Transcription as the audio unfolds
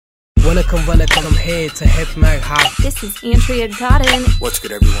Welcome here to Hip Mag Hop. This is Andrea Godin. What's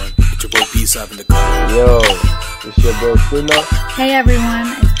good, everyone? It's your boy B-Sav in the car. Yo, it's your boy Suna. Hey everyone,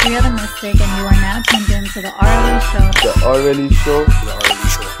 it's Bria the Mystic, and you are now tuned in to the RLE Show. The RLE Show. The RLE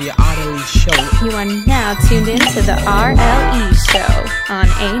Show. The RLE Show. You are now tuned in to the RLE Show on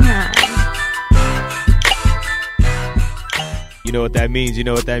A9. You know what that means. You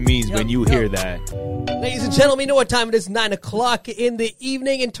know what that means when you hear that. Ladies and gentlemen, you know what time it is? 9 o'clock in the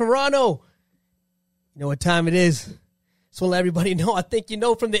evening in Toronto. You know what time it is? Just want to let everybody know. I think you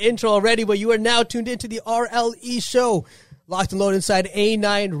know from the intro already, but you are now tuned into the RLE Show. Locked and loaded inside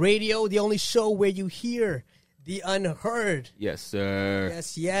A9 Radio, the only show where you hear the unheard. Yes, sir.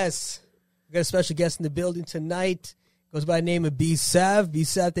 Yes. We got a special guest in the building tonight. Goes by the name of B-Sav.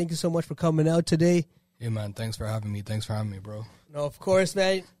 B-Sav, thank you so much for coming out today. Hey, man, thanks for having me. Bro. No, of course,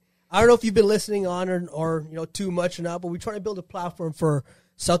 man. I don't know if you've been listening on or you know too much or not, but we're trying to build a platform for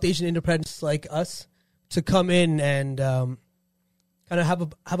South Asian independents like us to come in and kind of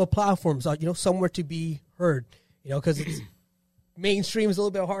have a platform, so, you know, somewhere to be heard. You know, because it's mainstream is a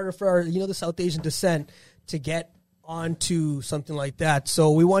little bit harder for our, you know, the South Asian descent to get onto something like that.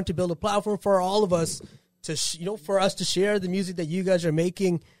 So we want to build a platform for all of us to for us to share the music that you guys are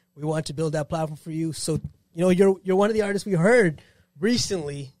making. We want to build that platform for you. So, you know, you're one of the artists we heard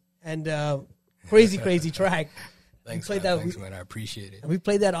recently, and crazy track. Thanks, man. I appreciate it. And we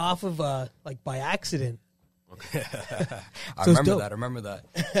played that off of like by accident. Okay. I So remember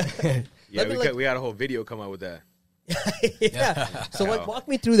that. Yeah, we had a whole video come out with that. Yeah. So like, walk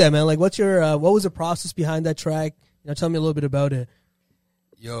me through that, man. Like, what's your what was the process behind that track? You know, tell me a little bit about it.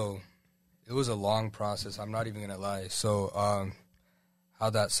 Yo, it was a long process. I'm not even gonna lie. So, how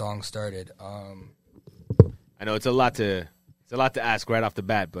that song started. I know it's a lot to ask right off the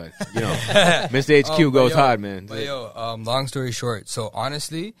bat, but you know, Mr. HQ goes hard, man. But long story short. So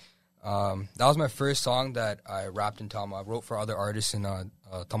honestly, that was my first song that I rapped in Tamil. I wrote for other artists in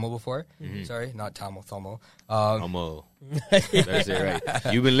Tamil before. Mm-hmm. Sorry, not Tamil, Tamil. Tamil. That's it,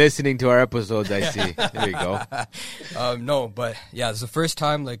 right. You've been listening to our episodes, I see. There you go. No, but yeah, it's the first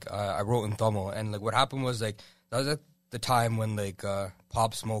time like I wrote in Tamil, and like what happened was like that was at the time when like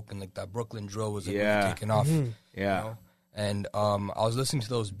Pop Smoke and like that Brooklyn drill was like, really taking off. Mm-hmm. Yeah. You know? And I was listening to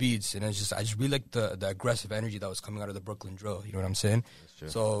those beats, and I just really liked the aggressive energy that was coming out of the Brooklyn drill. You know what I'm saying?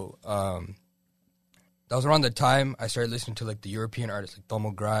 So that was around the time I started listening to like the European artists like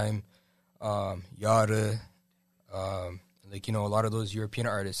Tomo Grime, Yara, like, you know, a lot of those European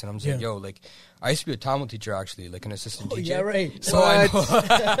artists. And I'm just like, yo, like, I used to be a Tamil teacher, actually, like an assistant teacher. Yeah, right. So I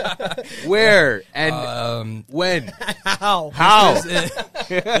know. Where? And when? How?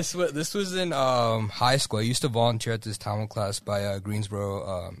 This was in high school. I used to volunteer at this Tamil class by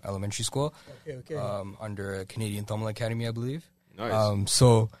Greensboro Elementary School. Okay. Under Canadian Tamil Academy, I believe. Nice.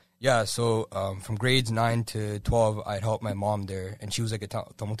 So from grades 9 to 12, I'd help my mom there, and she was like a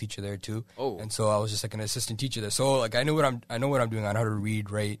Tamil teacher there too. Oh. And so I was just like an assistant teacher there. So like I know what I'm doing. I know how to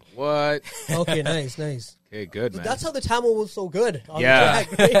read, write. What? Okay, nice. Okay, good, man. That's how the Tamil was so good. On Yeah.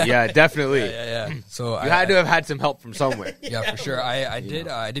 the track, right? Yeah, definitely. Yeah. So you had to have had some help from somewhere. Yeah, for sure. I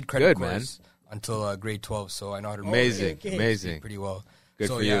did credit course until grade 12, so I know how to read Amazing. pretty well. Good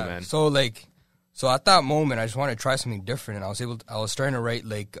for you, man. So at that moment, I just wanted to try something different, and I was starting to write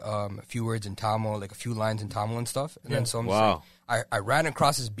like a few words in Tamil, like a few lines in Tamil and stuff. And then so I'm just like, I ran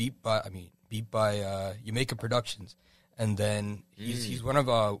across this beat by Jamaica Productions, and then he's one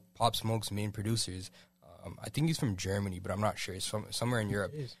of Pop Smoke's main producers. I think he's from Germany, but I'm not sure. He's from somewhere in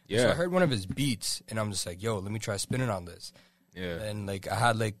Europe. Yeah. So I heard one of his beats, and I'm just like, yo, let me try spinning on this. Yeah. And like I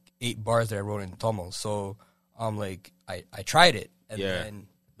had like 8 bars that I wrote in Tamil, so I'm like, I tried it, and then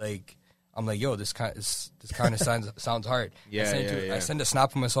like. I'm like, yo, this kind of sounds hard. I sent a snap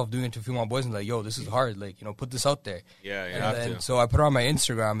of myself doing it to a few of my boys and like, yo, this is hard. Like, you know, put this out there. Yeah, you and have then, to. So I put it on my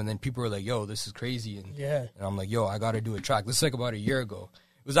Instagram, and then people were like, yo, this is crazy. And I'm like, yo, I got to do a track. This is like about a year ago.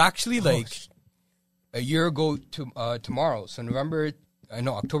 It was actually like a year ago to tomorrow. So October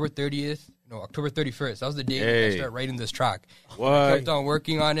 30th. No, October 31st. That was the day I started writing this track. What? I kept on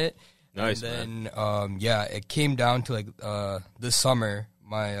working on it. Nice, and then, it came down to like this summer.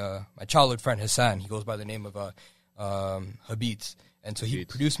 My childhood friend Hassan, he goes by the name of Habits, and so he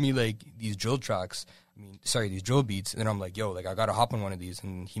produced me like these drill tracks. These drill beats, and then I'm like, yo, like I gotta hop on one of these,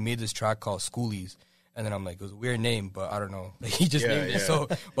 and he made this track called Schoolies, and then I'm like, it was a weird name, but I don't know, like he just named it. So,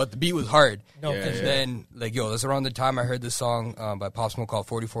 but the beat was hard. Then like, yo, that's around the time I heard this song by Pop Smoke called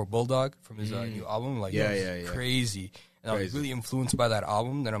 44 Bulldog from his new album. Like, crazy, and I was really influenced by that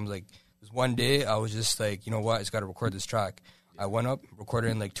album. Then I'm like, this one day I was just like, you know what, I just gotta record this track. I went up, recorded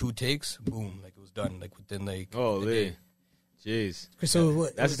in like 2 takes, boom, like it was done, like within like a day. Jeez. So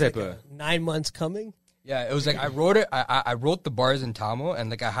what, That's it the was type like of 9 months coming. Yeah, it was like I wrote it. I wrote the bars in Tamil, and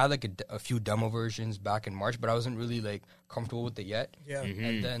like I had like a few demo versions back in March, but I wasn't really like comfortable with it yet. Yeah.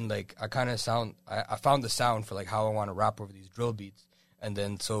 And then like I kind of I found the sound for like how I want to rap over these drill beats, and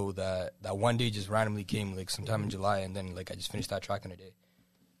then so that one day just randomly came like sometime in July, and then like I just finished that track in a day.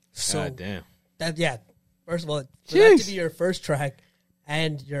 So God damn. that first of all, for that to be your first track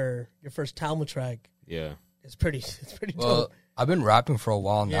and your first Tamil track, Yeah. it's pretty Well, dope. I've been rapping for a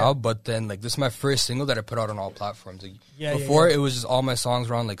while now, Yeah. but then like this is my first single that I put out on all platforms. Like, Yeah, before yeah. it was just all my songs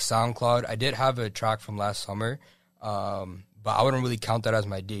were on like SoundCloud. I did have a track from last summer, but I wouldn't really count that as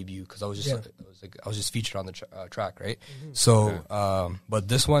my debut because I was just I was just featured on the track, right? So, but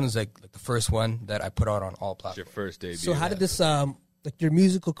this one is like the first one that I put out on all It's your platforms. first debut. So how did this like your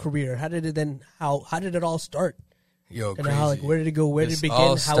musical career? How did it all start? Yo, And crazy. how like where did it go? Where did This it begin?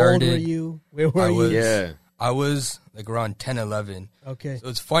 all How old were started- you? Where were I you? was- Yeah. I was like around 10, 11. Okay. So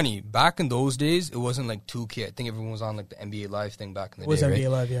it's funny. Back in those days, it wasn't like 2K. I think everyone was on like the NBA Live thing back in the It was day. NBA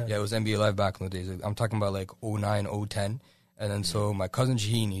right? Live, yeah. Yeah, it was NBA Live back in the days. Like, I'm talking about like 09, 010. And then so my cousin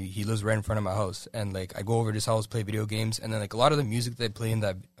Shaheen, he lives right in front of my house. And like I go over to his house, play video games. And then like a lot of the music they play in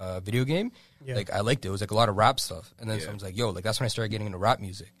that video game, Yeah. like I liked it. It was like a lot of rap stuff. And then Yeah. so I was like, yo, like that's when I started getting into rap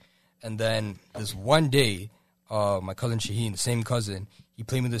music. And then this one day, my cousin Shaheen, the same cousin, he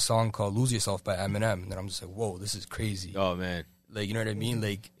played me this song called Lose Yourself by Eminem. And then I'm just like, whoa, this is crazy. Oh, man. Like, you know what I mean?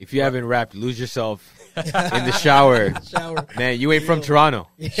 Like, If you haven't rapped, lose yourself in the shower. Shower. Man, you ain't from Toronto.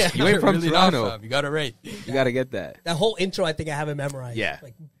 Yeah. You ain't from really not, Toronto. fam. You got it right. You got to get that. That whole intro, I think I have it memorized. Yeah.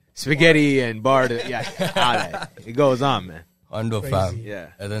 Like, Spaghetti and bar. Yeah. All that. It goes on, man. Undo, Crazy. fam. Yeah.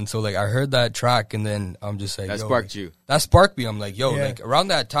 And then so like I heard that track, and then I'm just like, That yo, sparked like, you. That sparked me. I'm like, yo, Yeah. like around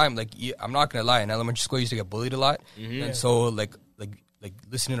that time, like I'm not gonna lie, in elementary school I used to get bullied a lot, Mm-hmm. and so like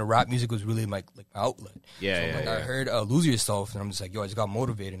listening to rap music was really my outlet. Yeah, So, yeah, like yeah. I heard Lose Yourself, and I'm just like, yo, I just got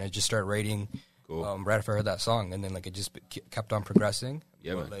motivated, and I just started writing. Cool. Right after I heard that song, and then like it just kept on progressing.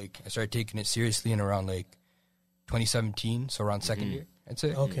 Yeah, But, man. like I started taking it seriously in around like 2017, so around second year, I'd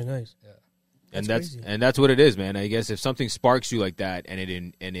say. okay, nice. And That's that's what it is, man. I guess if something sparks you like that and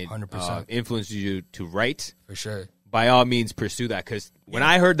it 100%. influences you to write, For sure. by all means pursue that. Because when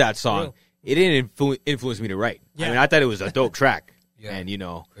I heard that song, Real. it didn't influence me to write. I Yeah. mean, I thought it was a dope track, Yeah. and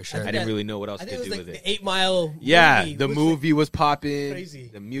For sure. I didn't really know what else I to think it do was like with it. the 8 Mile. Yeah, movie, the which, movie was popping. Crazy.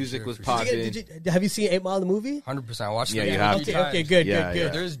 The music For was sure. popping. Have you seen 8 Mile the movie? 100%. I watched Yeah, it. you have Okay, to. okay, good, Yeah, good, yeah.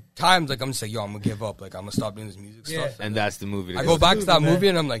 good. There's times like I'm just like, yo, I'm gonna give up. Like I'm gonna stop doing this music Yeah. stuff. And that's the movie. to I go go back to that movie, man. movie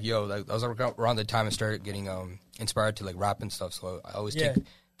and I'm like, yo, like that was around the time I started getting inspired to like rap and stuff. So I always Yeah.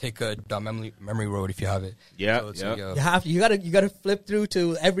 take a dumb memory road if you have it. Yeah, So it's yeah. like, yo, You gotta flip through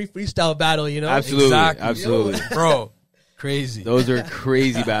to every freestyle battle. You know. Absolutely, Exactly. absolutely. bro, crazy. Those are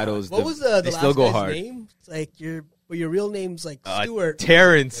crazy battles. What was the they last still go guy's hard. name? It's like your real name's like Stewart.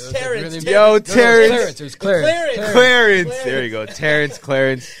 Terrence. Terrence. Really- Yo, No, Terrence. it was Clarence. Clarence. There you go. Terrence.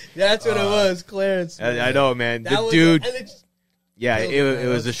 That's what it was, Clarence. I know, man. That The was dude. and it's- Yeah, it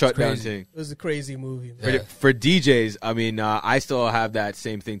was a shutdown crazy. thing. it was a crazy movie. For, Man. Yeah. for DJs, I mean, I still have that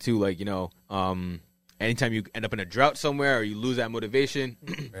same thing too. Like, anytime you end up in a drought somewhere or you lose that motivation,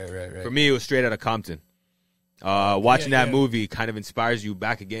 Right. for me, it was straight out of Compton. Watching Yeah, that yeah. movie kind of inspires you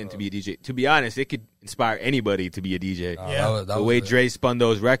back again to be a DJ. To be honest, it could inspire anybody to be a DJ. Yeah. that The was way it. Dre spun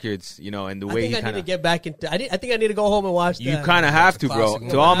those records, and the I way think he I need kind to of. get back into. I think I need to go home and watch You that. kind of have to, That's a bro. classic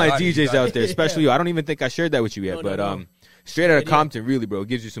To all my movie. DJs out there, especially you. I don't even think I shared that with you yet, No, but no. straight out of Yeah. Compton, really, bro, it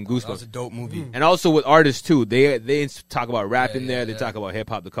gives you some That was goosebumps. a dope movie. And also with artists too, they talk about rap in Yeah, there. yeah, They yeah. talk about hip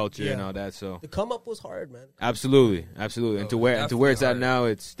hop, the culture, and Yeah. all that. So The come up was hard, man. absolutely. And to where definitely it's at hard. now,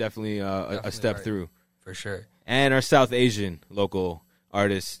 it's definitely a Definitely step hard. through. For sure. And our South Asian local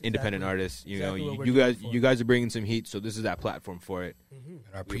artists, independent artists, Exactly what we're you doing guys, for. you guys are bringing some heat. So this is that platform for it. And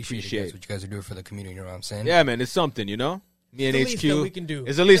I appreciate appreciate. what you guys are doing for the community. You know what I'm saying? Yeah, man, it's something, Me and It's the least HQ, that we can do.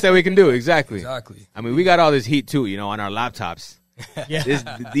 it's the least that we can do. Exactly. Exactly. I mean, we got all this heat too, on our laptops. Yeah,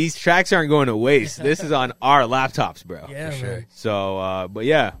 These tracks aren't going to waste. This is on our laptops, bro. yeah, For sure. man. So, but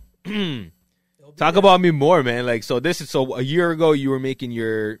yeah, talk about me more, man. Like, so a year ago you were making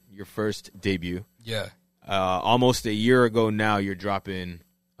your first debut. Yeah. Almost a year ago now you're dropping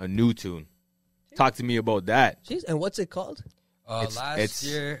a new tune. Talk to me about that. Jeez, and what's it called? It's-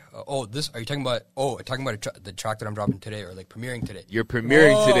 Year. Are you talking about? The track that I'm dropping today, or like premiering today? You're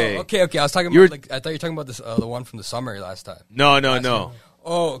premiering today. Okay. I was talking You were- about I thought you were talking about this the one from the summer last time. No.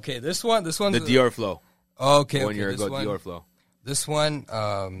 Oh, okay. This one's The Dior flow. Okay. 1 year this ago, one, Dior flow. This one,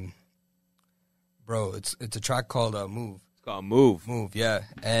 bro, it's a track called Move. It's called Move. Move, yeah.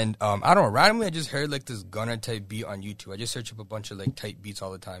 And I don't know, randomly I just heard like this Gunna type beat on YouTube. I just search up a bunch of like type beats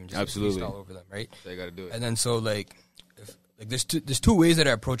all the time and just Absolutely. freestyle over them, right? So you got to do it. And then so like like there's two ways that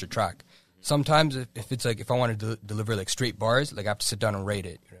I approach a track. Sometimes if it's like if I want to deliver like straight bars, like I have to sit down and write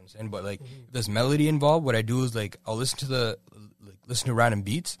it. You know what I'm saying? But like if there's melody involved, what I do is like I'll listen to random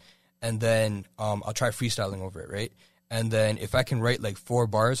beats, and then I'll try freestyling over it, right? And then if I can write like 4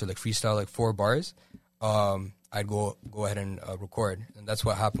 bars or like freestyle like 4 bars, I'd go ahead and record. And that's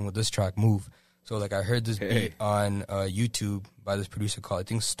what happened with this track, Move. So like I heard this beat on YouTube by this producer called I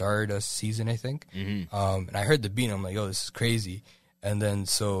think Stardust Season, I think. And I heard the beat and I'm like, yo, this is crazy. And then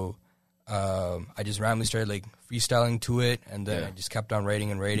so I just randomly started like freestyling to it, and then I just kept on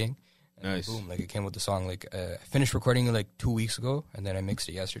writing. And nice. Boom, like it came with the song. Like I finished recording it like 2 weeks ago, and then I mixed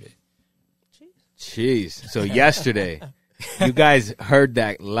it yesterday. Jeez. So yesterday, you guys heard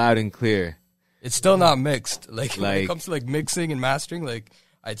that loud and clear. It's still not mixed. Like when it comes to like mixing and mastering, like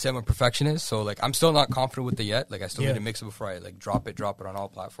I'd say I'm a perfectionist, so like I'm still not confident with it yet. Like I still need to mix it before I like drop it on all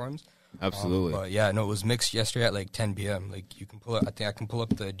platforms. Absolutely. But yeah, no, it was mixed yesterday at like 10 p.m. Like you can pull up, I think I can pull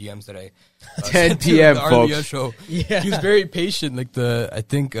up the DMs that I 10 p.m. the folks. RLE show. Yeah. He was very patient. Like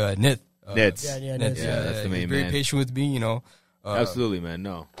Nith. Nits. Yeah, that's the main very man. patient with me, you know. Absolutely, man.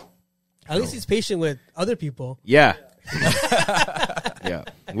 No. At least he's patient with other people. Yeah. Yeah.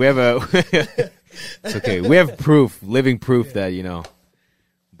 We have it's okay. We have living proof that, you know,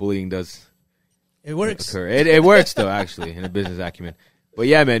 bullying does It works. occur. It works though, actually, in a business acumen. But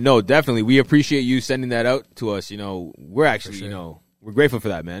yeah, man, no, definitely. We appreciate you sending that out to us. You know, we're actually, you know, we're grateful for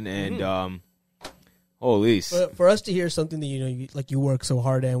that, man. And holy. For us to hear something that, you know, you work so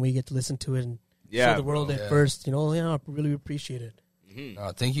hard at, and we get to listen to it and show the world at first, you know, I really appreciate it.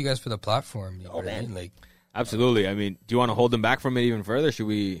 Thank you guys for the platform. You know what I mean? Like, absolutely. I mean, do you want to hold them back from it even further? Should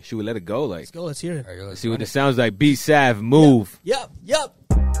we let it go? Like, let's go. Let's hear it. right, let's see what it sounds like. B-Sav, Move. Yep.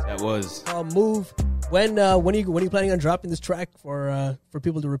 That was Move. When are you planning on dropping this track for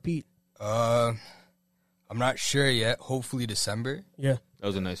people to repeat? I'm not sure yet. Hopefully December. Yeah. That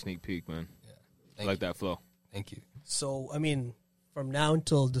was a nice sneak peek, man. Yeah. I like that flow. Thank you. So, I mean, from now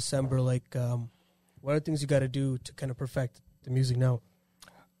until December, like, what are things you got to do to kind of perfect the music now?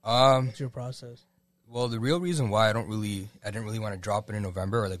 What's your process? Well, the real reason why I didn't really want to drop it in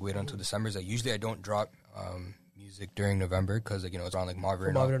November or like wait until December is that usually I don't drop music during November because, like, you know, it's on like Marvel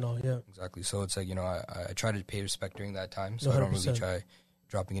and all. Yeah. Exactly. So it's like, you know, I try to pay respect during that time. So 100%. I don't really try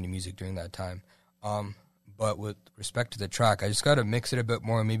dropping any music during that time. But with respect to the track, I just got to mix it a bit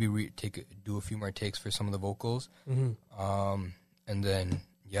more, maybe do a few more takes for some of the vocals. And then,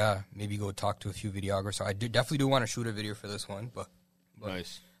 maybe go talk to a few videographers. I definitely do want to shoot a video for this one, but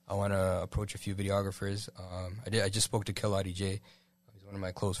Nice. I want to approach a few videographers. I just spoke to Kilati J. He's one of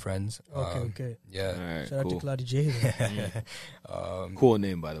my close friends. Okay. Yeah. All right, Shout out to cool. Kilati J. Cool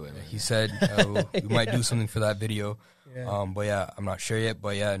name, by the way, man. He said we might do something for that video. Yeah. But yeah, I'm not sure yet.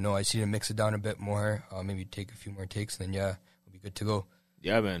 But yeah, no, I just need to mix it down a bit more. Maybe take a few more takes, then yeah, we'll be good to go.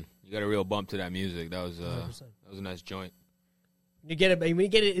 Yeah, man. You got a real bump to that music. That was a nice joint. You get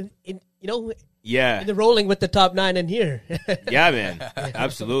it in you know, Yeah. in the rolling with the top 9 in here. Yeah, man.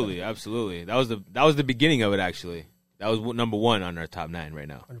 Absolutely. That was the beginning of it, actually. That was number 1 on our top 9 right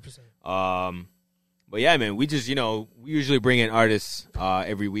now. 100%. But yeah, man, we just, you know, we usually bring in artists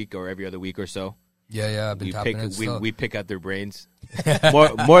every week or every other week or so. Yeah, I've been tapping in still. We pick at their brains.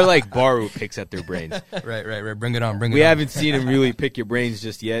 more like Baru picks at their brains. Right. Bring it on. We haven't seen him really pick your brains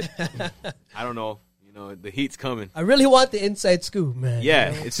just yet. I don't know. You know, the heat's coming. I really want the inside scoop, man.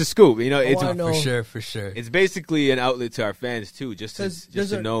 Yeah, you know? It's a scoop. You know, it's for sure. It's basically an outlet to our fans too, just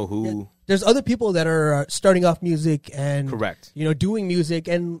to know who. Yeah, there's other people that are starting off music and correct. You know, doing music,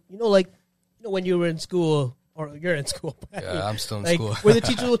 and you know, like, you know, when you were in school. Or you're in school. Yeah, I'm still in like, school. Where the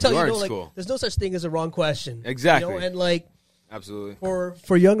teacher will tell you, know, like, school. there's no such thing as a wrong question. Exactly. You know? And like, absolutely.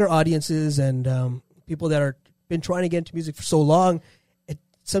 For younger audiences and people that are been trying to get into music for so long,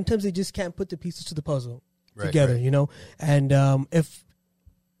 sometimes they just can't put the pieces to the puzzle together. Right. You know, and if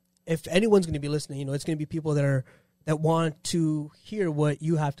anyone's going to be listening, you know, it's going to be people that want to hear what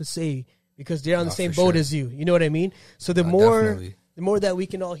you have to say because they're on the same boat as you. You know what I mean? So the more. Definitely. The more that we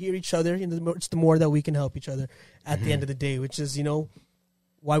can all hear each other, you know, it's the more that we can help each other at the end of the day, which is, you know,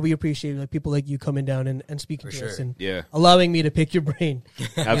 why we appreciate like people like you coming down and speaking to us and allowing me to pick your brain.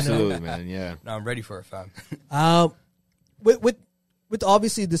 Absolutely, man. Yeah. No, I'm ready for it, fam. With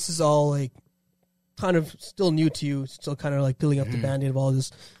obviously this is all like kind of still new to you, still kind of like peeling up the Band-Aid of all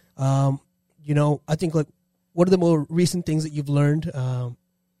this. You know, I think like what are the more recent things that you've learned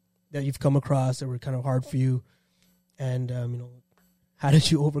that you've come across that were kind of hard for you, and you know. How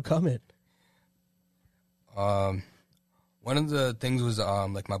did you overcome it? One of the things was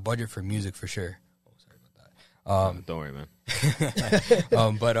like my budget for music for sure. Oh, sorry about that. Don't worry, man.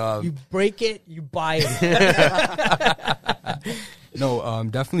 But you break it, you buy it. No,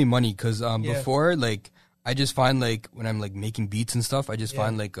 definitely money. Because before, like, I just find, like, when I'm, like, making beats and stuff, I just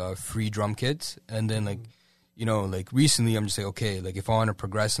find, like, free drum kits. And then, like, you know, like, recently I'm just like, okay, like, if I want to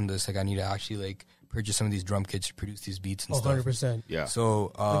progress in this, like, I need to actually, like, purchase some of these drum kits to produce these beats and stuff. 100%. Yeah.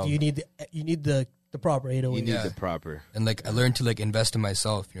 So, like you need the proper 808. You need the proper. And, like, I learned to, like, invest in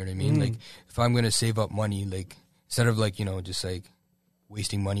myself, you know what I mean? Like, if I'm going to save up money, like, instead of, like, you know, just, like,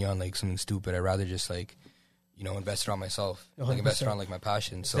 wasting money on, like, something stupid, I'd rather just, like, you know, invest it on myself. 100%. Like, invest it on, like, my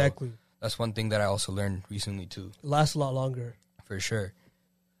passion. Exactly. So that's one thing that I also learned recently, too. It lasts a lot longer. For sure.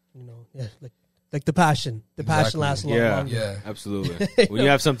 You know, like the passion. The passion lasts a lot longer. Yeah, absolutely. When you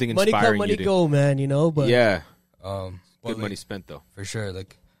have something inspiring, money come, money go, man, you know, but... Yeah. Good like, money spent, though. For sure.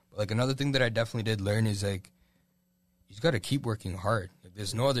 Like another thing that I definitely did learn is, like, you just got to keep working hard. Like,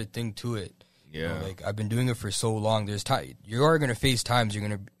 there's no other thing to it. Yeah. You know, like, I've been doing it for so long. There's time. You are going to face times you're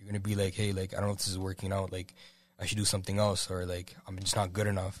going to be like, hey, like, I don't know if this is working out. Like, I should do something else, or, like, I'm just not good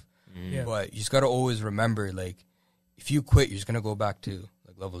enough. Yeah. But you just got to always remember, like, if you quit, you're just going to go back to,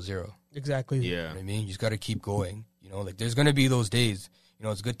 like, level 0. Exactly. Yeah. You know what I mean? You just got to keep going. You know, like, there's going to be those days. You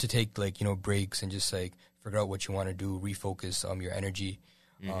know, it's good to take, like, you know, breaks and just, like, figure out what you want to do, refocus your energy.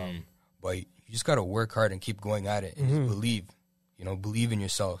 But you just got to work hard and keep going at it and just believe. You know, believe in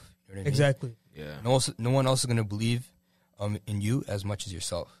yourself. You know what I mean? Exactly. Yeah. No one else is going to believe in you as much as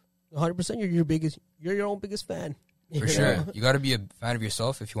yourself. 100%. You're your own biggest fan. For sure. You got to be a fan of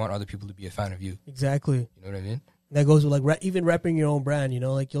yourself if you want other people to be a fan of you. Exactly. You know what I mean? That goes with, like, even repping your own brand, you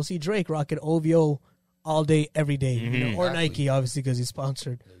know? Like, you'll see Drake rocking OVO all day, every day. You know? Or Nike, obviously, because he's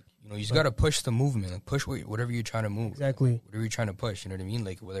sponsored. You know, you just got to push the movement. Like, push whatever you're trying to move. Exactly. Whatever you're trying to push, you know what I mean?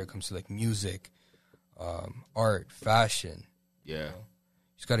 Like, whether it comes to, like, music, art, fashion. Yeah. You know?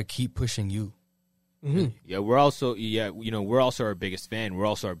 You just got to keep pushing you. Yeah, we're also we're also our biggest fan. We're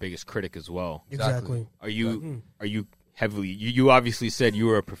also our biggest critic as well. Exactly. Are you heavily? You obviously said you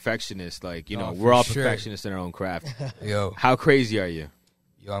were a perfectionist. Like, you know, we're all perfectionists in our own craft. Yo, how crazy are you?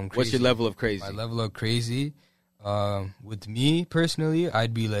 Yo, I'm crazy. What's your level of crazy? My level of crazy, with me personally,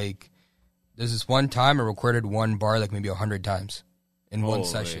 I'd be like, there's this one time I recorded one bar like maybe 100 times in one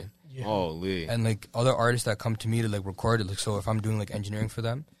session. Yeah. Holy. And like other artists that come to me to like record it, like, so if I'm doing like engineering for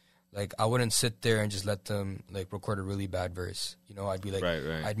them, like I wouldn't sit there and just let them like record a really bad verse. You know, I'd be like,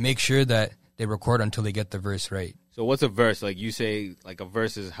 right. I'd make sure that they record until they get the verse right. So what's a verse? Like, you say, like, a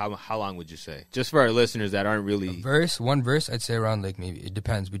verse is how long would you say? Just for our listeners that aren't really... One verse, I'd say around, like, maybe, it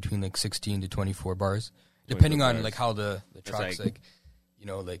depends, between, like, 16 to 24 bars. Depending on, like, how the track's, like, you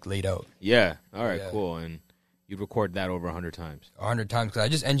know, like, laid out. Yeah. All right, cool. And you'd record that over 100 times? 100 times, because I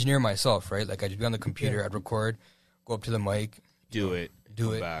just engineer myself, right? Like, I'd just be on the computer, I'd record, go up to the mic. Do it,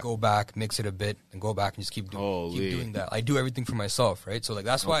 go back, mix it a bit, and go back and just keep doing that. I do everything for myself, right? So, like,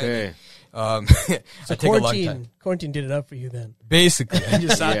 that's why so I take a long time. Quarantine did it up for you then. Basically. I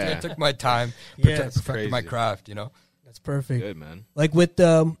just sat there, took my time, perfected my craft, you know? That's perfect. Good, man. Like, with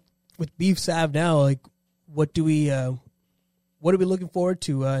B-Sav now, like, what are we looking forward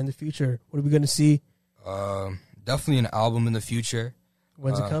to in the future? What are we going to see? Definitely an album in the future.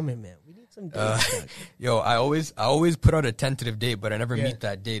 When's it coming, man? We need some dates. Yo, I always put out a tentative date, but I never meet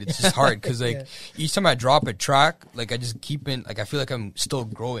that date. It's just hard because like each time I drop a track, like I just keep like I feel like I'm still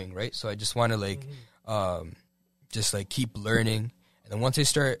growing, right? So I just want to like just like keep learning, and then once I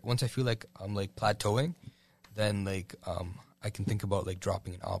feel like I'm like plateauing, then like I can think about like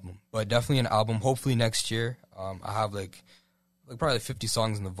dropping an album. But definitely an album. Hopefully next year. I have like probably 50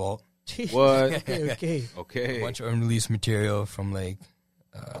 songs in the vault. What? Okay. A bunch of unreleased material from like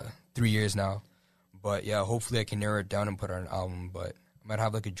 3 years now. But yeah, hopefully I can narrow it down and put out an album. But I might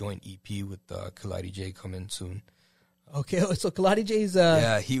have like a joint EP with Kaladi J coming soon. Okay, so Kaladi J's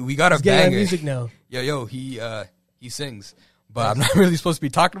we got a banger. Music now. Yo, he sings. But I'm not really supposed to be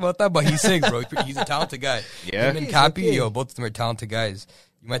talking about that, but he sings, bro. He's a talented guy. Yeah. Him and Cappy, both of them are talented guys.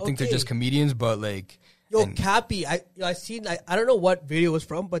 You might think they're just comedians, but like... Yo, Cappy, I don't know what video it was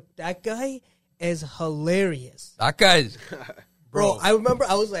from, but that guy is hilarious. That guy's... Bro, I remember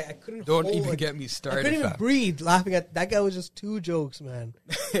I was like, I couldn't get me started. I couldn't even breathe laughing at that guy. Was just 2 jokes, man.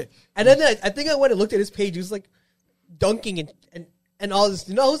 And then I think I went and looked at his page. He was like dunking and all this.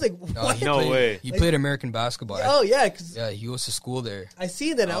 You know, I was like, what? No way. He played American basketball. Oh, yeah. He goes to school there. I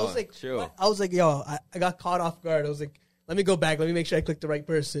see that. I was like, what? I was like, yo, I got caught off guard. I was like, let me go back. Let me make sure I clicked the right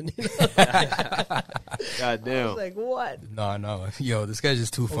person. God damn. I was like, what? No. Yo, this guy's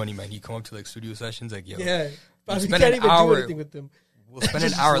just too funny, man. He come up to like studio sessions like, yo. Yeah. We'll We spend can't an even hour. do anything with them. We'll spend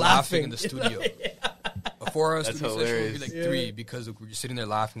an hour laughing in the studio. Before our That's studio hilarious. session would be like 3 because we're just sitting there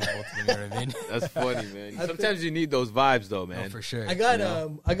laughing at both of them. You know what I mean? That's funny, man. Sometimes you need those vibes, though, man. No, for sure. I got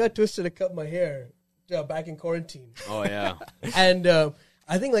Twizta to cut my hair back in quarantine. Oh yeah. And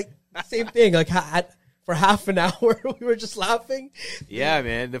I think like same thing. Like for half an hour we were just laughing. Yeah,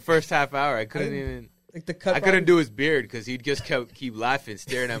 man. The first half hour I couldn't even. Like the cut. I couldn't do his beard because he'd just keep laughing,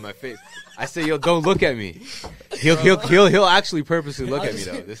 staring at my face. I said, "Yo, don't look at me." He'll actually purposely look at me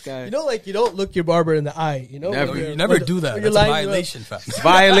though. This guy, you know, like you don't look your barber in the eye. You know, Never. You never do that. That's a violation, fam.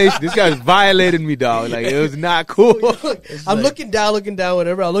 Violation. This guy's violated me, dog. Like it was not cool. I'm looking down,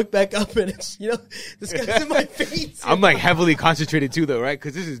 whatever. I'll look back up and it's this guy's in my face. I'm like heavily concentrated too, though, right?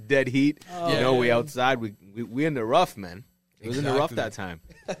 Because this is dead heat. We outside. We in the rough, man. It was in the rough that time.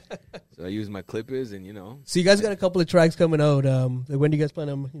 So I used my clippers and, So you guys got a couple of tracks coming out. When do you guys plan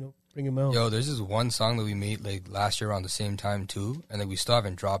on, bring them out? Yo, there's this one song that we made, like, last year around the same time, too. And, like, we still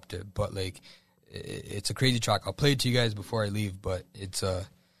haven't dropped it. But, like, it's a crazy track. I'll play it to you guys before I leave. But it's...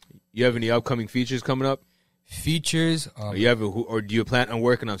 You have any upcoming features coming up? Features? Or do you plan on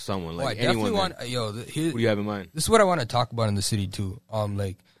working on someone? Like I definitely anyone? want... What do you have in mind? This is what I want to talk about in the city, too.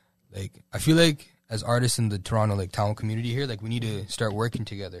 Like, I feel like... As artists in the Toronto talent community here, like we need to start working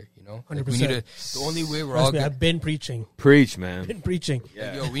together. 100%. Like, we need to. The only way we're all. I've been preaching. Preach, man. Been preaching.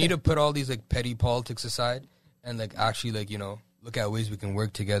 Yeah. We need to put all these petty politics aside and actually look at ways we can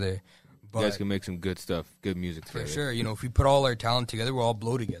work together. But you guys can make some good stuff, good music for together. sure. If we put all our talent together, we'll all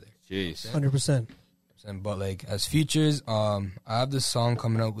blow together. Jeez, 100%. But as features, I have this song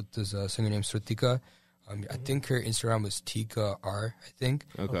coming out with this singer named Sritika. I think her Instagram was Tika R, I think.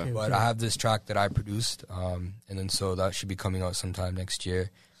 Okay. But I have this track that I produced, and then so that should be coming out sometime next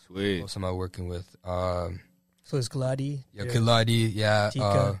year. Sweet. Who else am I working with? So it's Kaladi. Yeah, Kaladi,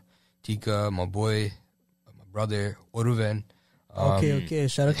 yeah. Tika, my boy, my brother, Oruven. Okay.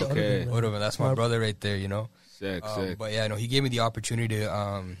 Shout out to Oruven. Oruven, that's my brother right there, Sick. But yeah, he gave me the opportunity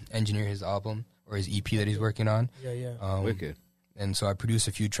to engineer his album or his EP that he's working on. Yeah. Wicked. And so I produced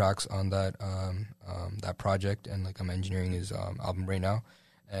a few tracks on that that project, and I'm engineering his album right now.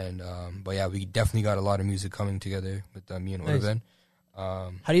 And but yeah, we definitely got a lot of music coming together with me and Oruven.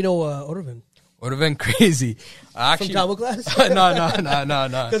 How do you know Oruven? Oruven crazy. Actually, from Tamil class?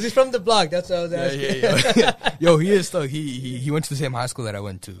 No. Because he's from the block. That's what I was asking. Yeah. Yo, he is though. He went to the same high school that I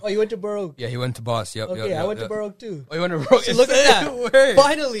went to. Oh, you went to Baroque? Yeah, he went to Boss. Yep. Okay, I went to Baroque too. Oh, you went to Baroque? So look at that.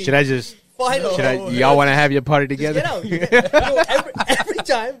 Finally. Should I just... Finally. Y'all want to have your party together? Just get out. Every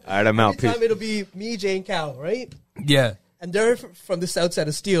time. All right, I'm out. Every time it'll be me, Jay, and Kow, right? Yeah. And they're from the south side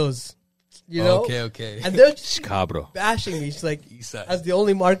of Steeles. Okay. And they're Scarborough. bashing me. She's like, as the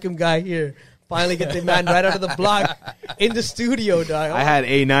only Markham guy here, finally get the man right out of the block in the studio, dog. I had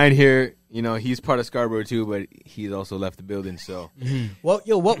A9 here. He's part of Scarborough too, but he's also left the building. So, what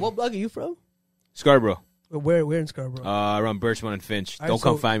block are you from? Scarborough. Where in Scarborough? Around Birchmount and Finch. Right, Don't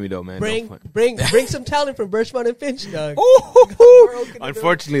come find me though, man. Bring some talent from Birchmount and Finch, dog.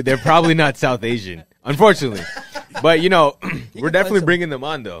 Unfortunately, they're probably not South Asian. Unfortunately, but we're definitely bringing them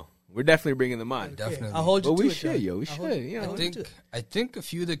on though. We're definitely bringing them on. Definitely. I'll hold you but to we it, should, dog. yo. We should. I think a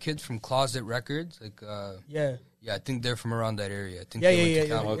few of the kids from Closet Records, yeah, I think they're from around that area. I think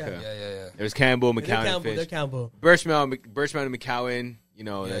Yeah. Okay. Yeah. There's Campbell, McCowan, and Finch. They're Campbell. Birchmount and McCowan.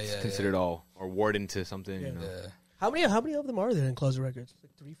 That's considered all or Warden to something. Yeah. How many of them are there in Closet Records?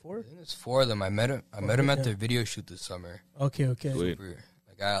 Like 3, 4? I think there's 4 of them. I met them at their video shoot this summer. Okay. Sweet. Super.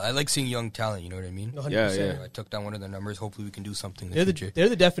 I like seeing young talent. You know what I mean? 100%. Yeah. I took down one of their numbers. Hopefully, we can do something in They're the future. they're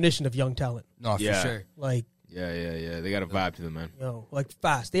the definition of young talent. No, for sure. Like, Yeah. They got a vibe to them, man.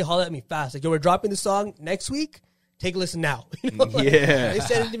 Fast. They holler at me fast. Like, we're dropping the song next week. Take a listen now. Yeah. They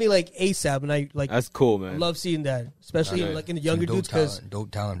send it to me ASAP, and I That's cool, man. love seeing that, especially in the younger dudes, because dope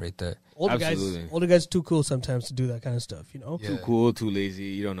talent right there. older Absolutely. guys are too cool sometimes to do that kind of stuff. Yeah. Too cool, too lazy.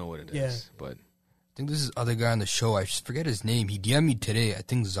 You don't know what it is. Yeah. But I think this is other guy on the show. I just forget his name. He DM'd me today. I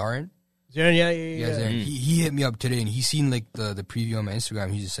think Zarin. Yeah. Zarin. He hit me up today, and he seen the preview on my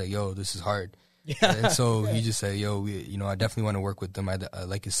Instagram. He just said, "Yo, this is hard." Yeah. And so he just said, "Yo, I definitely want to work with them. I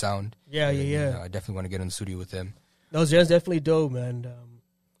like his sound. Yeah. I definitely want to get in the studio with him." No, Zaren's definitely dope, man.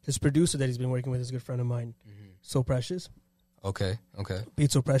 His producer that he's been working with is a good friend of mine. So Precious. Okay.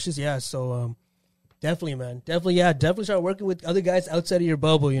 Beat So Precious, yeah. So definitely, man. Definitely start working with other guys outside of your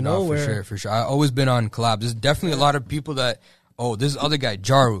bubble, No, for sure. I've always been on collabs. There's definitely a lot of people that. Oh, this other guy,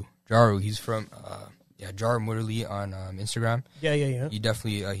 Jaru. He's from Jaru Murali on Instagram. Yeah. He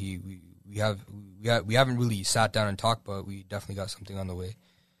definitely we haven't really sat down and talked, but we definitely got something on the way.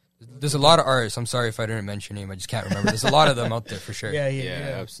 There's a lot of artists. I'm sorry if I didn't mention your name. I just can't remember. There's a lot of them out there for sure.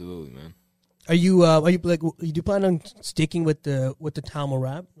 Yeah, absolutely, man. Are you do you plan on sticking with the Tamil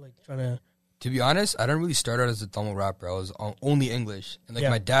rap, trying to? To be honest, I didn't really start out as a Tamil rapper. I was only English, and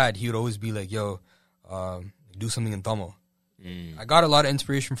my dad, he would always be like, "Yo, do something in Tamil." I got a lot of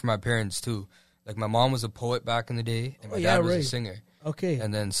inspiration from my parents too. like my mom was a poet back in the day, and my dad was a singer. Okay.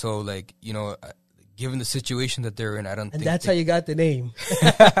 And then so like, you know, given the situation that they're in, I don't think... And that's how you got the name.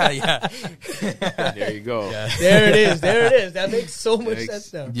 Yeah. There you go. Yeah. There it is. There it is. That makes so much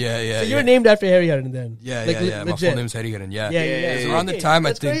sense now. Yeah. So you were named after Harry Hudden then? Yeah, like, yeah. My full name's Harry Hudden, yeah. Yeah. So around the time,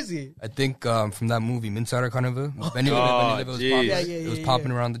 That's crazy. I think from that movie, Minnesota Carnival, Benny it was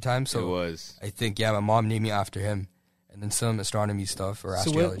popping around the time. So it was. I think, my mom named me after him. And then some astronomy stuff or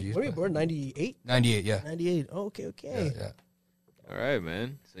astrology. So were you born 98? 98, yeah. 98. Oh, okay. Yeah. All right,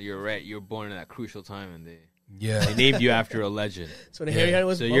 man. So you're right. You were born in that crucial time, and they Yeah. named you after a legend. So when Harry Hudden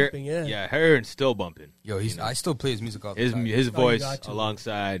was bumping, Yeah, Harry Hudden's still bumping. Yo, I still play his music all the time. His voice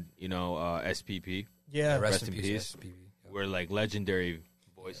alongside, SPP. Yeah. Rest in peace. SPP. Were like legendary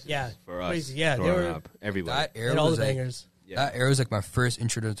voices for us. Crazy. Yeah, they were up. Everybody. That era all was the like, bangers. That era was like my first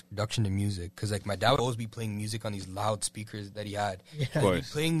introduction to music, because like my dad would always be playing music on these loud speakers that he had. Yeah. Of course. He'd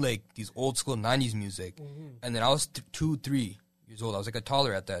be playing like these old school 90s music. And then I was 2-3 years old. I was like a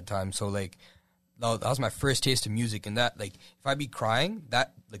toddler at that time. So like that was my first taste of music, and that like if I'd be crying,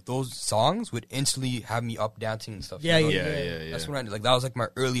 that like those songs would instantly have me up dancing and stuff. Yeah. That's when that was like my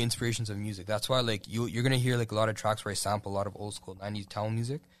early inspirations of music. That's why like you're gonna hear like a lot of tracks where I sample a lot of old school 90s Tamil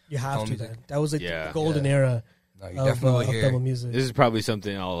music. You have to. That was like the golden era. No, you definitely will hear Tamil music. This is probably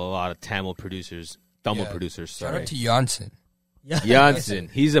something a lot of Tamil producers, Shout out to Janssen. Janssen,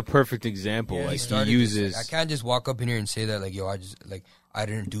 he's a perfect example. Yeah, like he uses. I can't just walk up in here and say that like, yo, I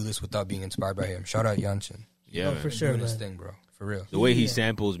didn't do this without being inspired by him. Shout out Janssen. Yeah, for sure, doing his thing, bro. For real. The way he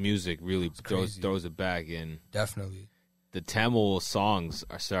samples music really throws it back in. Definitely. The Tamil songs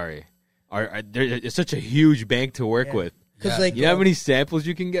it's such a huge bank to work with. Because like, you know how many samples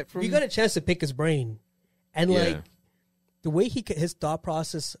you can get from? You got a chance to pick his brain, and like the way his thought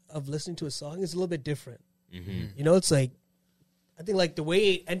process of listening to a song is a little bit different. Mm-hmm. You know, it's like I think like the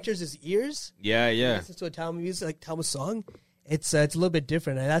way it enters his ears. Yeah. Listens to a Tamil music, like Tamil song. It's a little bit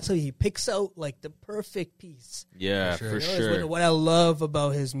different, and that's how he picks out like the perfect piece. Yeah, for sure. What I love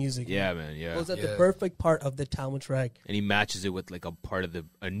about his music. Yeah, man. Yeah, pulls out the perfect part of the Tamil track, and he matches it with like a part of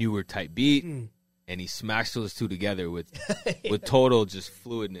a newer type beat, and he smacks those two together with total just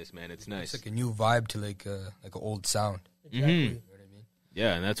fluidness, man. It's nice. It's like a new vibe to like an old sound. Exactly. Mm-hmm. You know what I mean?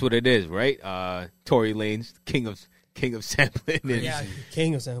 Yeah, and that's what it is, right? Tory Lanez, king of sampling. Yeah,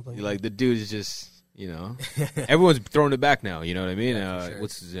 king of sampling. Like the dude is just. Everyone's throwing it back now. You know what I mean? Sure.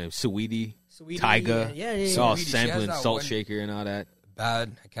 What's his name? Saweetie, Tyga. Yeah. It's all sampling Salt Shaker and all that.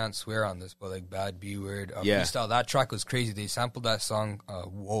 Bad. I can't swear on this, but like Bad B Word. Freestyle. That track was crazy. They sampled that song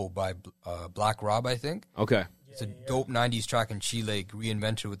 "Whoa" by Black Rob, I think. Okay. It's a dope '90s track, and she like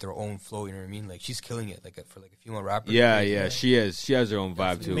reinvented with her own flow. You know what I mean? Like she's killing it. Like for like a female rapper. Yeah. She is. She has her own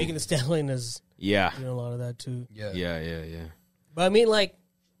vibe too. Megan Thee Stallion is doing a lot of that too. Yeah. But I mean, like,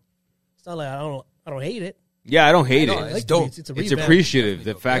 it's not like I don't hate it. Yeah, I don't hate it. It's dope. It's appreciative.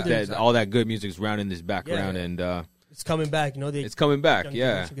 The fact that all that good music's rounding this background and it's coming back. It's coming back.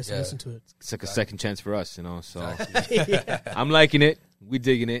 Yeah, listen to it. It's like a second chance for us. So I'm liking it. We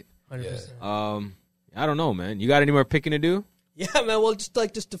digging it. 100%. I don't know, man. You got any more picking to do? Yeah, man. Well, just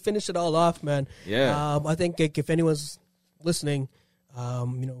to finish it all off, man. Yeah. I think like, if anyone's listening,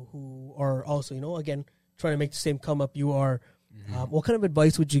 who are also again trying to make the same come up you are. What kind of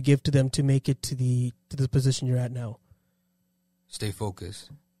advice would you give to them to make it to the position you're at now? Stay focused.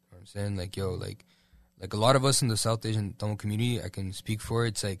 You know what I'm saying? Like, yo, like a lot of us in the South Asian Tamil community, I can speak for it.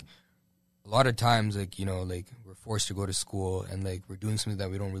 It's like a lot of times, like, like we're forced to go to school and like we're doing something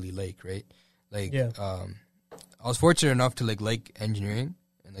that we don't really like, right? Like, I was fortunate enough to like engineering,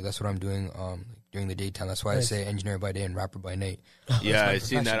 and like that's what I'm doing during the daytime. That's why I say engineer by day and rapper by night. Yeah, I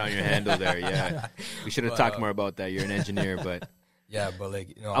seen that on your handle there. Yeah, we should have talked more about that. You're an engineer, but but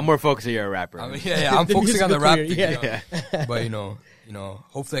like I'm more focused on you're a rapper. I'm focusing on the rap thing, yeah. But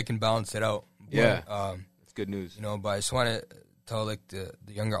hopefully I can balance it out. But, it's good news. But I just want to tell like the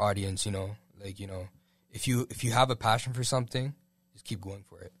younger audience, if you have a passion for something, just keep going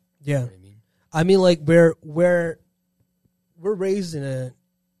for it. Yeah, you know what I mean? I mean, like we're raised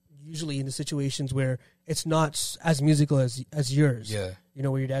usually in the situations where it's not as musical as yours. Yeah.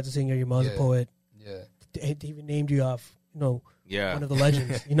 Where your dad's a singer, your mom's a poet. Yeah. They even named you off, one of the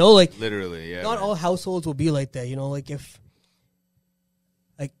legends. Like literally, yeah. Not all households will be like that. Like if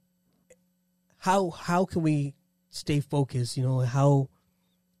like how can we stay focused? How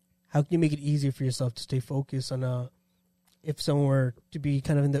can you make it easier for yourself to stay focused on if someone were to be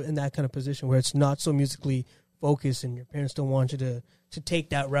kind of in that kind of position where it's not so musically focused and your parents don't want you to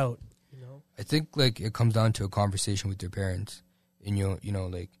take that route, I think like it comes down to a conversation with your parents, and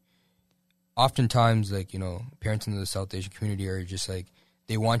like oftentimes like parents in the South Asian community are just like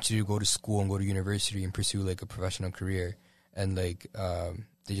they want you to go to school and go to university and pursue like a professional career, and like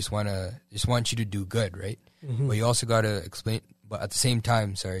they just want you to do good, right? Mm-hmm. But you also got to explain. But at the same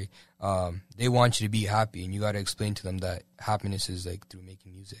time, they want you to be happy, and you got to explain to them that happiness is like through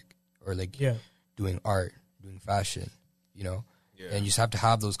making music or like doing art, doing fashion, you know. Yeah. And you just have to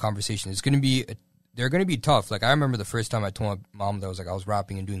have those conversations. They're gonna be tough. Like I remember the first time I told my mom that I was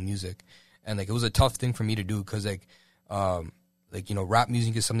rapping and doing music, and like it was a tough thing for me to do because like you know, rap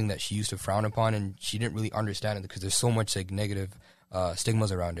music is something that she used to frown upon, and she didn't really understand it because there's so much like negative stigmas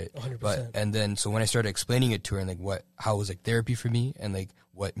around it. 100%. And then so when I started explaining it to her and like how it was like therapy for me and like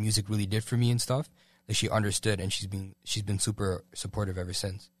what music really did for me and stuff, like she understood, and she's been super supportive ever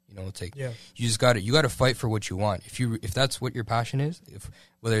since. You know, it's like you just gotta fight for what you want. If that's what your passion is,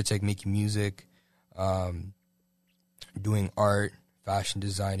 whether it's like making music, doing art, fashion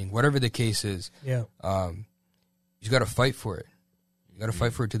designing, whatever the case is, you just gotta fight for it. You got to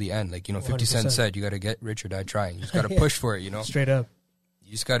fight for it to the end. Like, you know, 50 Cent said, you got to get rich or die trying. You just got to push for it, you know? Straight up.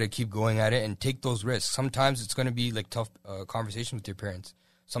 You just got to keep going at it and take those risks. Sometimes it's going to be, like, tough conversations with your parents.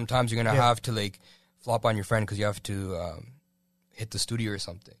 Sometimes you're going to have to, like, flop on your friend because you have to hit the studio or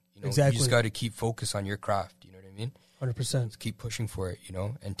something. You know? Exactly. You just got to keep focus on your craft, you know what I mean? 100%. Just keep pushing for it, you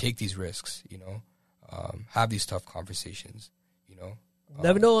know? And take these risks, you know? Have these tough conversations, you know?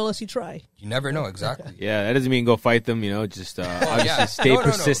 Never know unless you try. You never know, exactly. Yeah, that doesn't mean go fight them, you know, just obviously stay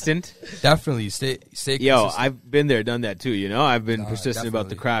persistent. Definitely, stay consistent. Yo, I've been there, done that too, you know. I've been persistent about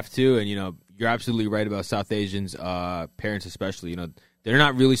the craft too, and, you know, you're absolutely right about South Asians, parents especially, you know, they're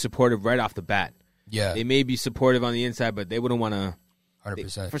not really supportive right off the bat. Yeah. They may be supportive on the inside, but they wouldn't want to.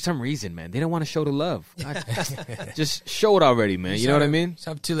 100%. For some reason, man, they don't want to show the love. Just show it already, man. You know what I mean? Just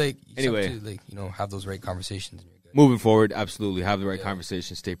have to, like, you know, have those right conversations. Moving forward, absolutely. Have the right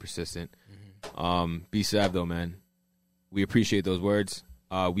conversation. Stay persistent. Mm-hmm. B-Sav, though, man. We appreciate those words.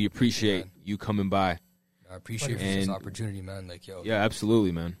 We appreciate you coming by. I appreciate this opportunity, man. Like, yo. Yeah,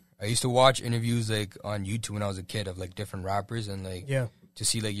 absolutely, man. I used to watch interviews, like, on YouTube when I was a kid of, like, different rappers. And, like, to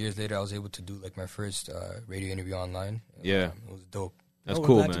see, like, years later, I was able to do, like, my first radio interview online. Yeah. It was dope. That's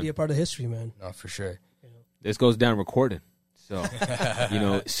cool, man. Glad to be a part of history, man. No, for sure. This goes down recorded. So, you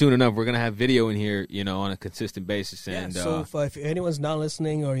know, soon enough, we're going to have video in here, you know, on a consistent basis. And so if anyone's not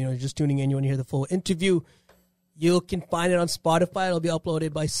listening or, you know, just tuning in, you want to hear the full interview, you can find it on Spotify. It'll be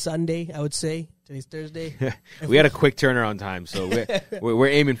uploaded by Sunday, I would say. Today's Thursday. We had a quick turnaround time, so we're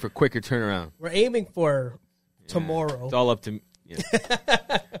aiming for quicker turnaround. We're aiming for tomorrow. It's all up to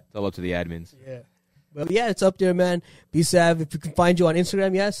it's all up to the admins. Yeah. Well, yeah, it's up there, man. B-Sav, if we can find you on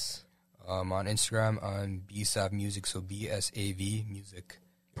Instagram, yes? On Instagram, on B-Sav Music, so B-S-A-V Music.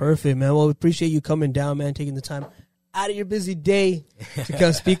 Perfect, man. Well, we appreciate you coming down, man, taking the time out of your busy day to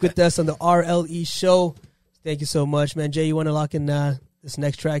come speak with us on the RLE Show. Thank you so much, man. Jay, you want to lock in this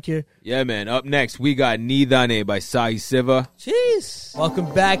next track here? Yeah, man. Up next, we got Nidane by Sai Siva. Jeez.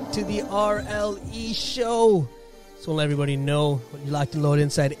 Welcome back to the RLE Show. Just want to let everybody know when you locked and load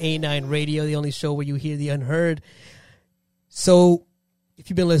inside A9 Radio, the only show where you hear the unheard. So, if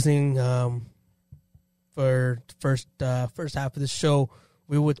you've been listening for the first half of the show,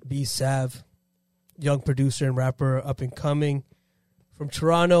 we were with B-Sav, young producer and rapper, up and coming from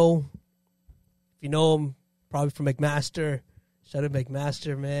Toronto. If you know him, probably from McMaster. Shout out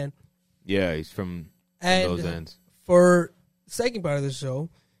McMaster, man. Yeah, he's from those ends. For the second part of the show,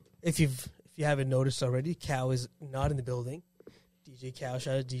 if you haven't noticed already, Kow is not in the building. DJ Kow,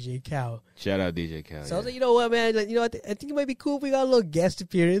 shout out DJ Kow. Shout out DJ Kow. So I was like, you know what, man? Like, you know, I think it might be cool if we got a little guest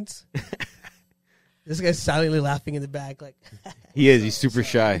appearance. This guy's silently laughing in the back, like he is. He's super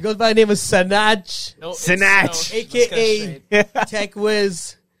shy. He goes by the name of Sanach, aka Tech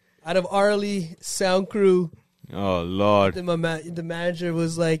Wiz, out of RLE Sound Crew. Oh Lord! The manager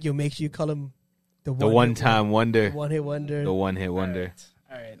was like, "Yo, make sure you call him the one-time wonder, the one-hit wonder, the one-hit wonder."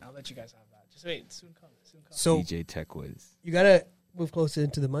 All right, I'll let you guys have that. Just wait, soon come. So DJ Tech Wiz, you gotta move closer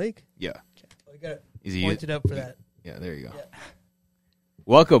into the mic. Yeah, you gotta point it up for that. Yeah, there you go. Yeah.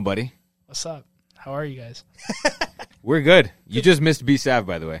 Welcome, buddy. What's up? How are you guys? We're good. You just missed B-Sav,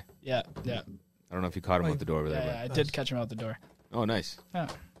 by the way. Yeah. I don't know if you caught him out the door over there. Yeah, I did catch him out the door. Oh, nice. Yeah.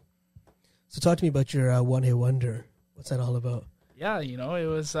 So talk to me about your one-hit wonder. What's that all about? Yeah, you know, it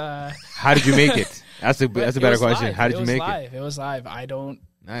was... How did you make it? That's a better question. Live. How did you make it? It was live. I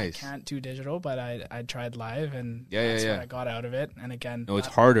Nice. can't do digital, but I tried live, and that's what I got out of it. And again... No, it's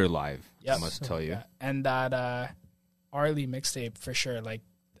harder live, I must tell you. Yeah. And that RLE mixtape, for sure, like,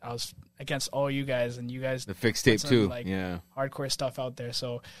 I was against all you guys, and you guys... The fixed tape, too. Like, yeah. hardcore stuff out there.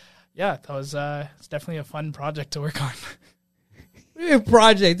 So, yeah, that was it's definitely a fun project to work on.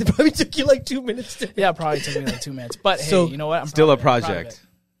 Project. It probably took you like 2 minutes to... Yeah, probably took me like 2 minutes. But so, hey, you know what? I'm still proud a project.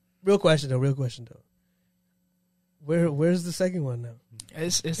 Real question though. Where's the second one now?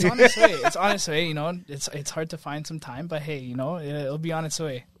 It's on its way. It's on its way. You know, it's hard to find some time, but hey, you know, it'll be on its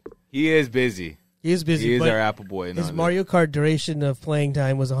way. He is busy. He is busy. He is our Apple boy. His Mario Kart duration of playing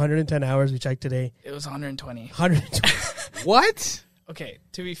time was 110 hours. We checked today. It was 120. 120. What? Okay,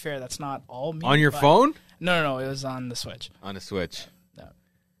 to be fair, that's not all me. On your phone? No. It was on the Switch. On the Switch. No.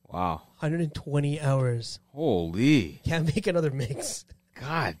 Wow. 120 hours. Holy. Can't make another mix.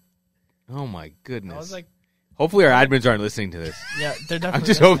 God. Oh my goodness. I was like, hopefully our admins aren't listening to this. yeah, they're definitely. I'm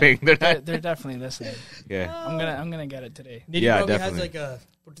just listening. hoping they're not. They're definitely listening. Yeah. I'm gonna get it today. Nitty Yeah, probably definitely. has like a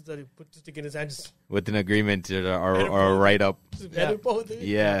put the stick in his hand. Just With an agreement or a write up. Yeah.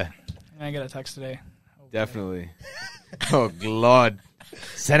 Yeah. I'm gonna get a text today. Hopefully. Definitely. Oh Lord.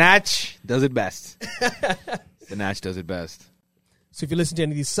 Sinach does it best. Sinach does it best. So if you listen to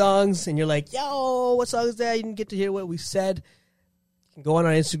any of these songs and you're like, yo, what song is that? You didn't get to hear what we said. You can go on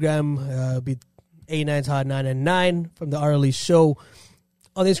our Instagram, be 89's Hot 999 from the RLE Show.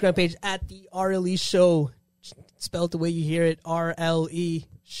 On the Instagram page at the RLE Show, spelled the way you hear it, RLE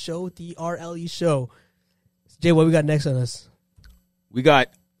Show, the RLE Show. So Jay, what we got next on us? We got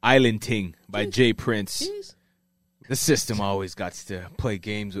Island Ting by Jay Prince. Jeez. The system always got to play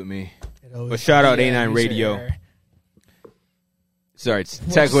games with me. It But shout out A9 user Radio. error. Sorry, it's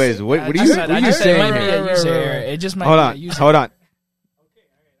Tech Wiz. What are you, I what are you said it saying might be here? a user error. It just might Hold be on. a user Hold on.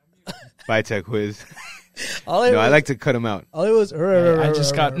 Bye, Tech Wiz. All No, I like to cut him out. All it was. I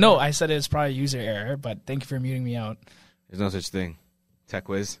just got no. I said it was probably a user error, but thank you for muting me out. There's no such thing. Tech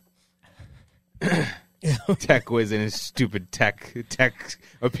Wiz. Tech Wiz and his stupid tech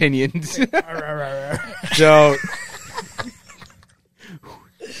opinions. So,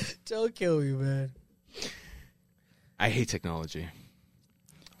 Don't kill me, man. I hate technology.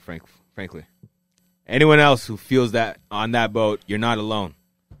 Frankly. Anyone else who feels that on that boat, you're not alone.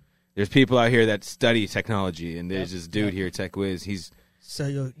 There's people out here that study technology, and there's this dude here, Tech Wiz. He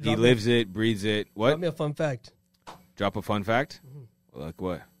lives it, breathes it. What? Drop me a fun fact. Drop a fun fact? Like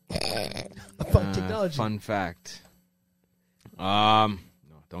what? Fun technology. Fun fact. No,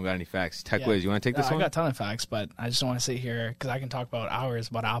 don't got any facts. Tech Wiz, you want to take this I one? got a ton of facts, but I just don't want to sit here because I can talk about hours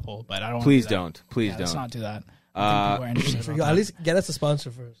about Apple, but I don't. Please do that. don't. Please Yeah, let's don't. not do that. I think people are interested about At that. least get us a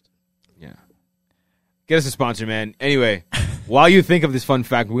sponsor first. Yeah. Get us a sponsor, man. Anyway, while you think of this fun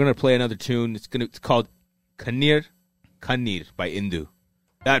fact, we're gonna play another tune. It's called Kanir by Indu.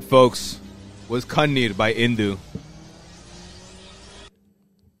 That, folks, was Kanir by Indu.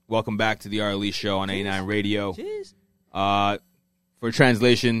 Welcome back to the RLE Show on A9 Radio. Jeez. For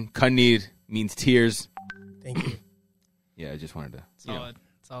translation, Kanir means tears. Thank you. Yeah, I just wanted to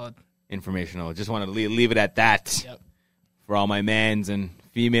Solid. informational. Just wanted to leave it at that. Yep. For all my mans and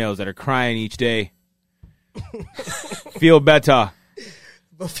females that are crying each day. Feel better.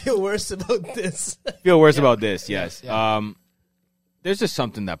 But feel worse about this. Feel worse about this, yes. Yeah. There's just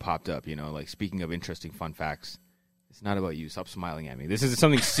something that popped up, like speaking of interesting fun facts. It's not about you. Stop smiling at me. This is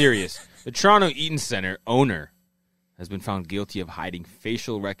something serious. The Toronto Eaton Centre owner has been found guilty of hiding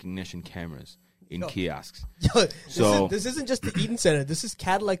facial recognition cameras in kiosks. Yo, So- this isn't just the Eden Center. This is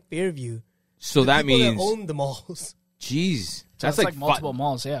Cadillac Fairview. So The that people means, that own the malls. geez, That's like multiple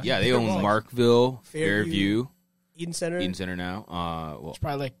malls. Yeah. Yeah, they own malls. Markville, Fairview, Fairview, Eden Center. Eaton Centre now. It's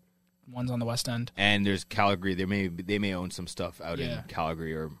probably like ones on the West End. And there's Calgary. They may own some stuff out in Yeah.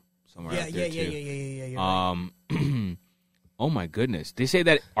 Calgary or somewhere Yeah, out yeah, there yeah, too. yeah. You're right. Oh my goodness. They say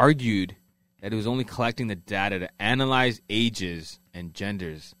that argued that it was only collecting the data to analyze ages and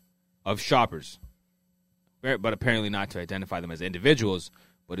genders of shoppers, but apparently not to identify them as individuals.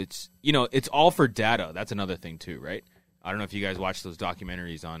 But it's all for data. That's another thing too, right? I don't know if you guys watch those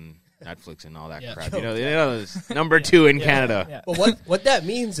documentaries on Netflix and all that Yeah. crap. It's number 2 in Canada. Yeah. But what that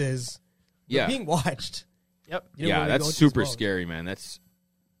means is you're Yeah. being watched. Yep. You don't Yeah, wanna go that's into super these malls. scary, man. That's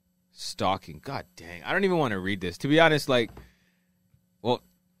stalking. God dang. I don't even want to read this. To be honest,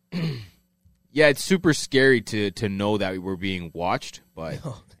 yeah, it's super scary to know that we're being watched, but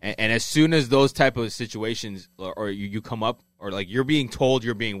and as soon as those type of situations or you come up or like you're being told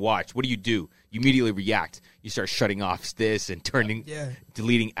you're being watched, what do? You immediately react. You start shutting off this and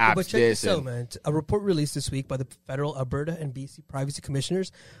deleting apps. But check this out, man. A report released this week by the federal Alberta and BC privacy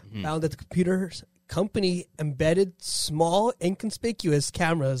commissioners found that the computer company embedded small, inconspicuous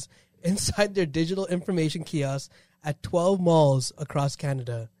cameras inside their digital information kiosks at 12 malls across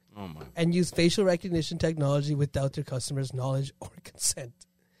Canada. Oh my! And use facial recognition technology without their customers' knowledge or consent.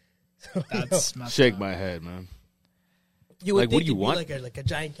 That's messed Shake up. my head, man. You would Like, think what do you it'd be want? like a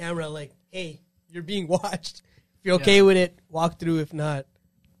giant camera, like, hey, you're being watched. If you're okay with it, walk through. If not,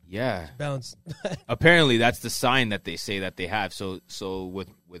 Yeah. Bounce. Apparently, that's the sign that they say that they have. So with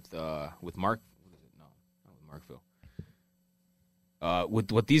Mark, what is it? No, not with Markville.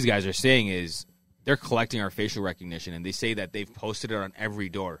 With what these guys are saying is they're collecting our facial recognition, and they say that they've posted it on every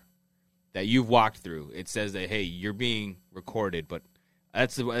door that you've walked through. It says that, hey, you're being recorded, but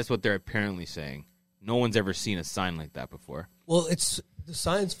that's what they're apparently saying. No one's ever seen a sign like that before. Well, it's the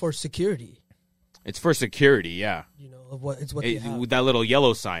sign's for security. It's for security, yeah. You know, of what they have. With that little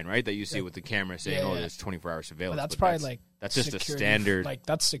yellow sign, right, that you see with the camera saying, there's 24-hour surveillance. But that's probably that's just a standard. Like,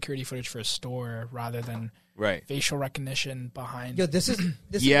 that's security footage for a store rather than facial recognition behind. Yo, this is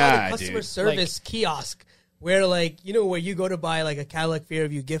about a customer service kiosk where, like, you know, where you go to buy, like, a Cadillac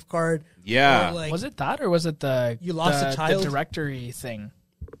Fairview gift card. Yeah. Or, like, was it that, or was it you lost a child? the directory thing?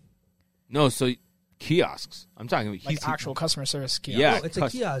 No, so kiosks. I'm talking about like actual customer service kiosk. Yeah, it's a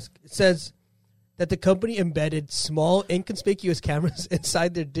kiosk. It says that the company embedded small, inconspicuous cameras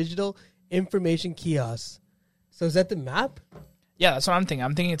inside their digital information kiosks. So is that the map? Yeah, that's what I'm thinking.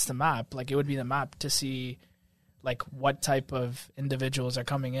 I'm thinking it's the map. Like, it would be the map to see, like, what type of individuals are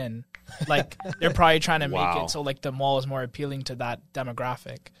coming in. Like, they're probably trying to make it so, like, the mall is more appealing to that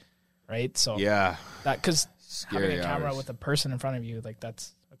demographic, right? So yeah, that because having a camera with a person in front of you, like,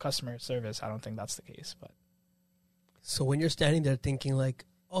 that's a customer service. I don't think that's the case. But so when you're standing there thinking, like,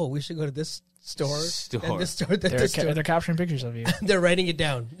 oh, we should go to this store. And this store, they're capturing pictures of you. They're writing it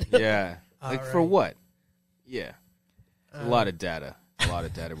down. Yeah. Like, for what? Yeah. A lot of data.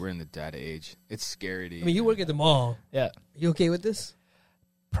 We're in the data age. It's scary. I mean, you work at the mall. Yeah. You okay with this?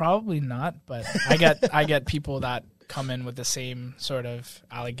 Probably not, but I get people that come in with the same sort of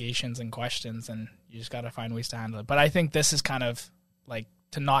allegations and questions, and you just got to find ways to handle it. But I think this is kind of like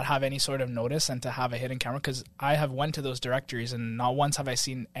to not have any sort of notice and to have a hidden camera, because I have went to those directories and not once have I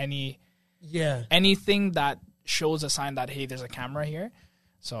seen anything that shows a sign that, hey, there's a camera here.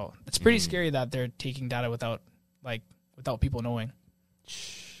 So it's pretty scary that they're taking data without people knowing.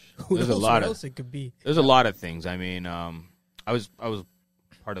 There's a lot of it could be. There's a lot of things. I mean, I was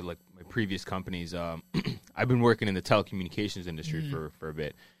part of, like, my previous companies. I've been working in the telecommunications industry for a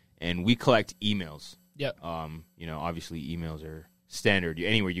bit, and we collect emails. Yep. You know, obviously emails are standard.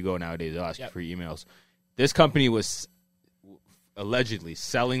 Anywhere you go nowadays, they'll ask you for emails. This company was allegedly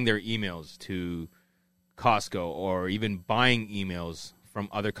selling their emails to Costco, or even buying emails from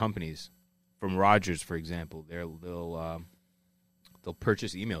other companies, from Rogers, for example. They'll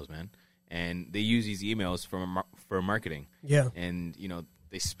purchase emails, man, and they use these emails for marketing. Yeah, and you know,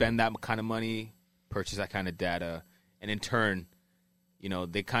 they spend that kind of money, purchase that kind of data, and in turn, you know,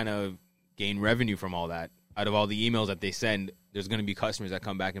 they kind of gain revenue from all that. Out of all the emails that they send, there's going to be customers that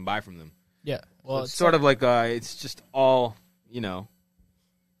come back and buy from them. Yeah, well, so it's sort of like it's just all, you know,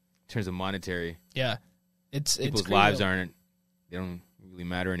 in terms of monetary. Yeah, people's lives they don't really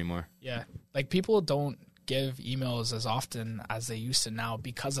matter anymore. Yeah, like, people don't give emails as often as they used to now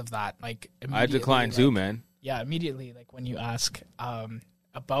because of that. Like, I decline too, man. Yeah, immediately. Like, when you ask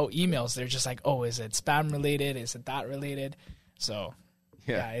about emails, they're just like, oh, is it spam related? Is it that related? So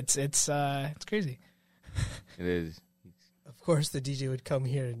yeah, it's crazy. It is. Of course, the DJ would come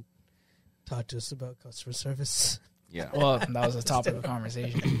here and talk to us about customer service. Yeah. Well, that was the topic of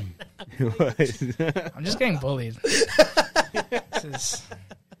conversation. I'm just getting bullied. I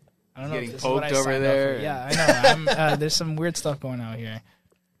don't know. Getting if this poked is what I over there. Yeah, I know. There's some weird stuff going on here.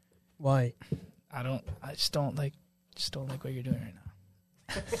 Why? I just don't like what you're doing right now.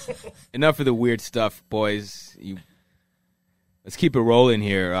 Enough of the weird stuff, boys. Let's keep it rolling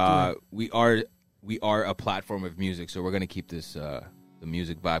here. We are a platform of music, so we're gonna keep this the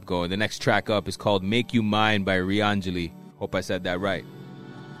music vibe going. The next track up is called "Make You Mine" by Rianjali. Hope I said that right.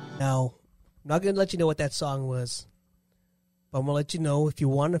 Now, I'm not gonna let you know what that song was, but I'm gonna let you know if you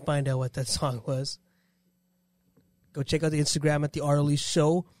want to find out what that song was. Go check out the Instagram at the RLE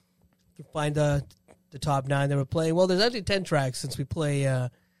Show. You can find the top 9 that we're playing. Well, there's actually 10 tracks since we play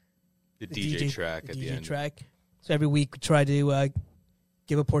the DJ track at the end. Track. So every week we try to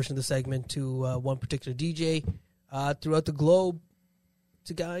give a portion of the segment to one particular DJ throughout the globe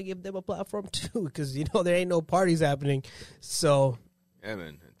to give them a platform too, because you know there ain't no parties happening. So yeah,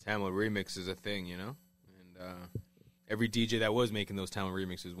 man, Tamil remix is a thing, you know, and every DJ that was making those Tamil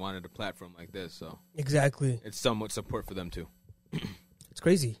remixes wanted a platform like this. So exactly, it's somewhat support for them too. It's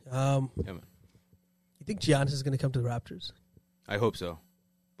crazy. Yeah, man. You think Giannis is going to come to the Raptors? I hope so,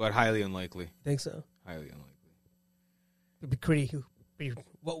 but highly unlikely. Think so? Highly unlikely. It'd be pretty.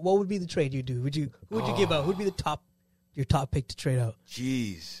 What would be the trade you do? Who would you give out? Who'd be your top pick to trade out?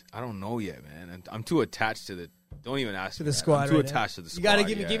 Jeez, I don't know yet, man. I'm too attached to the. Don't even ask to me the squad. I'm too right attached now. to the squad. You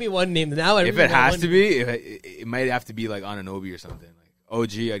gotta give me one name now. If it has to be, it might have to be like Anunoby or something. Like,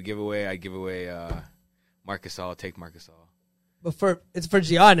 OG, I'd give away Marcus All. Take Marcus All. But it's for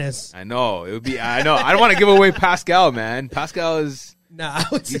Giannis. I know it would be. I know. I don't want to give away Pascal, man. Pascal is. Nah, I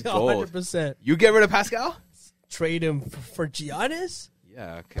would say 100%. You get rid of Pascal? Trade him for Giannis?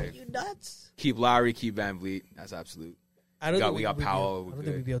 Yeah. Okay. Are you nuts? Keep Lowry. Keep Van Vliet. That's absolute. I don't think we got Powell. I don't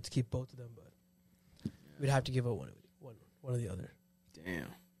think we'd be able to keep both of them, but we'd have to give up one or the other. Damn.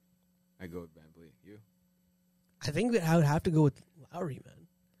 I go with Van Vliet. You? I think that I would have to go with Lowry, man.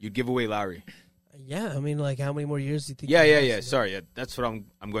 You'd give away Lowry. Yeah, I mean, like, how many more years do you think? Yeah. Sorry, that's what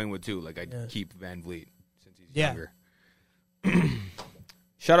I'm going with too. Like, I'd keep Van Vliet since he's younger.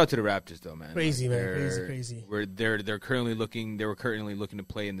 Shout out to the Raptors, though, man. Crazy, man. Crazy. They're currently looking. They were currently looking to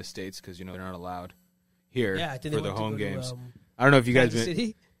play in the States because they're not allowed here for their home games. I don't know if you guys Kansas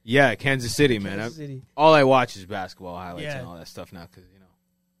City? Yeah, Kansas City, man. Kansas City. All I watch is basketball highlights and all that stuff now because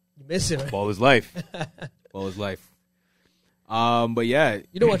you miss it. Right? Ball is life. Ball is life. But yeah,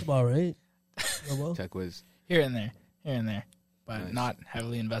 you don't watch ball, right? Tech Wiz. Here and there, but not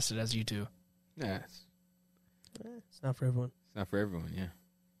heavily invested as you two. Yeah, it's not for everyone. It's not for everyone. Yeah,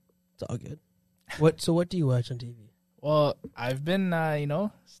 it's all good. What do you watch on TV? Well, I've been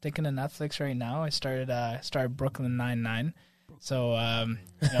sticking to Netflix right now. I started Brooklyn Nine-Nine, so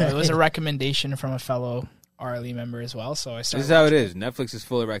it was a recommendation from a fellow RLE member as well. So I started. This is how it is. Netflix is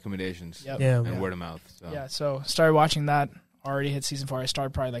full of recommendations. Yep. And word of mouth. So. So started watching that. Already hit season 4. I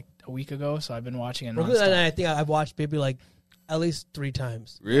started probably like a week ago, so I've been watching it. Brooklyn Nine-Nine, I think I've watched maybe like at least 3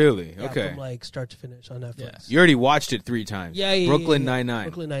 times. Really? Yeah, okay. From like start to finish on Netflix. Yeah. You already watched it 3 times. Yeah. Brooklyn Nine-Nine.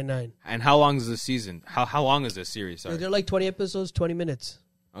 Brooklyn Nine-Nine. And how long is the season? How long is this series? Sorry. They're like 20 episodes, 20 minutes.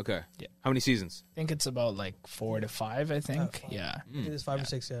 Okay. Yeah. How many seasons? I think it's about like 4 to 5. I think. Yeah. I think it's 5 or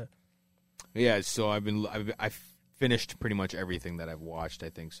 6. Yeah. Yeah. So I've finished pretty much everything that I've watched.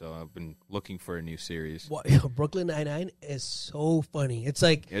 I think so. I've been looking for a new series. Brooklyn Nine-Nine is so funny. It's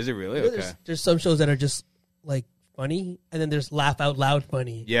like, is it really? Okay. There's some shows that are just like funny, and then there's laugh out loud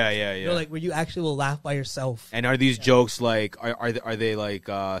funny. Yeah. You know, like where you actually will laugh by yourself. And are these jokes like are they like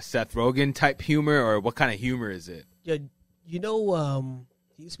Seth Rogen type humor, or what kind of humor is it? Yeah, he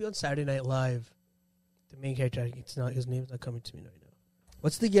used to be on Saturday Night Live. The main character, his name's not coming to me right now.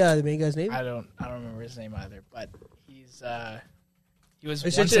 What's the main guy's name? I don't remember his name either, but he was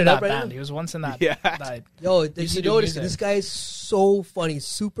Is once it in up that right band. now? He was once in that. Yeah. Yo, used did to you do notice music. this guy is so funny,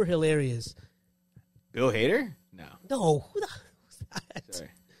 super hilarious. Bill Hader? No. No, who the hell was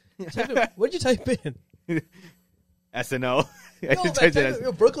that? Sorry. What'd you type in? SNL. No, man, type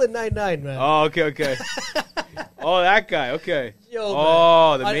in Brooklyn Nine-Nine, man. Oh, okay. Oh, that guy. Okay.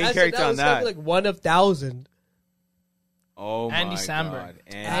 Yo, the man. main SNL character on is that. like 1 of 1,000. Oh, Andy my Samberg. God.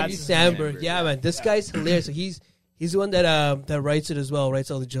 Andy Samberg. Yeah, man. This guy's hilarious. So he's the one that writes it as well,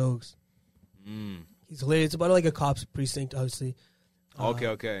 writes all the jokes. He's hilarious. It's about like a cop's precinct, obviously.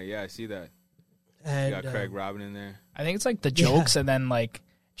 Okay. Yeah, I see that. And You got Craig Robin in there. I think it's like the jokes and then like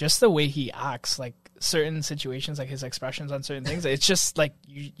just the way he acts, like certain situations, like his expressions on certain things. It's just like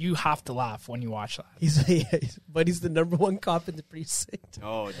you have to laugh when you watch that. He's the number 1 cop in the precinct.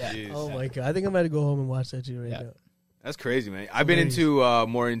 Oh, jeez. Oh my God! I think I'm gonna go home and watch that too right now. That's crazy, man. I've been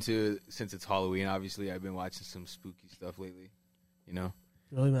more into since it's Halloween. Obviously, I've been watching some spooky stuff lately. You know,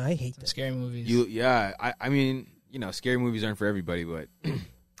 really, man, I hate that. Scary movies. I mean, scary movies aren't for everybody, but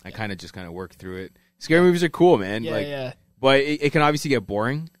I kind of work through it. Scary movies are cool, man. Yeah. But it can obviously get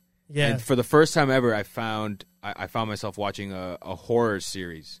boring. Yeah. And for the first time ever, I found myself watching a horror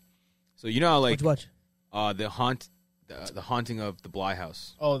series. So What'd you watch? the haunting of the Bly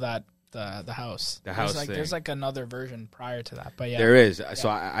House. Oh, the house. The house thing. There's like another version prior to that, but yeah, there is. So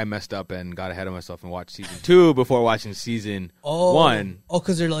I messed up and got ahead of myself and watched season 2 before watching season 1. Oh,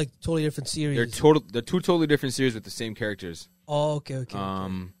 because they're like totally different series. They're 2 totally different series with the same characters. Oh, okay.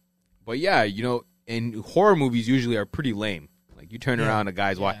 But yeah, and horror movies usually are pretty lame. Like you turn around, a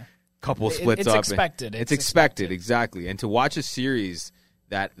guy's couple splits up. It's expected. It's expected, exactly. And to watch a series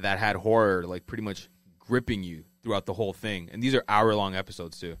that had horror like pretty much gripping you throughout the whole thing, and these are hour-long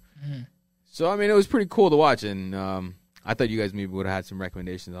episodes too. Mm-hmm. So I mean, it was pretty cool to watch, and I thought you guys maybe would have had some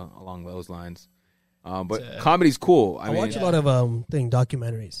recommendations along those lines. But comedy's cool. I mean, watch a lot of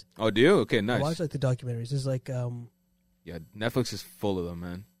documentaries. Oh, do you? Okay, nice. I watch like the documentaries. It's like yeah, Netflix is full of them,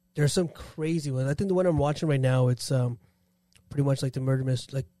 man. There's some crazy ones. I think the one I'm watching right now, it's pretty much like the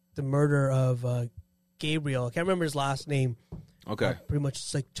murder of Gabriel. I can't remember his last name. Okay. Pretty much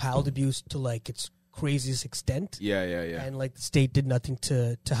it's like child abuse to like its craziest extent. Yeah. And like the state did nothing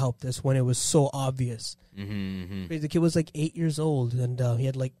to help this when it was so obvious. Mm-hmm. The kid was like 8 years old, and he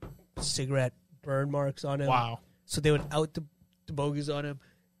had like cigarette burn marks on him. Wow. So they would out the bogeys on him.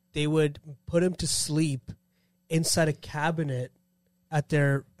 They would put him to sleep inside a cabinet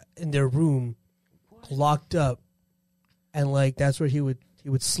in their room, locked up, and like that's where he would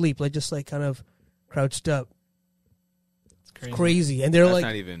sleep, like just like kind of crouched up. It's crazy. And they're That's like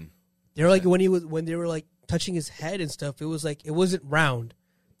not even. they're like when they were like touching his head and stuff, it was like it wasn't round.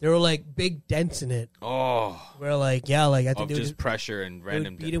 There were like big dents in it. Oh, where like I think of they would just pressure and they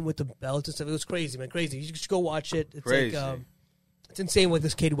random. would beat him with the belt and stuff. It was crazy, man, crazy. You should go watch it. It's Crazy. like it's insane what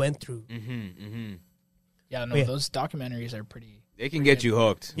this kid went through. Yeah, no, Yeah. those documentaries are pretty. They can get you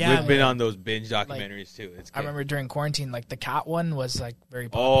hooked. Yeah, We've been man. on those binge documentaries too. It's good. I remember during quarantine, like the cat one was like very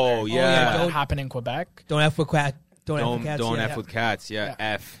Oh popular. yeah. That happened in Quebec. Don't F with cat. Don't F with cats. Don't yeah. F with cats. Yeah, Yeah.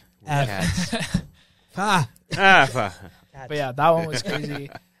 F. with F. Cats. Ah. F. But yeah, that one was crazy.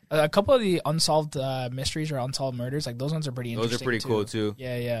 A couple of the unsolved mysteries or unsolved murders, like those ones are pretty interesting. Those are pretty cool too.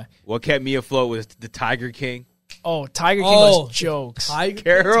 Yeah. What kept me afloat was the Tiger King. Oh, Tiger King Oh, was jokes. Tiger.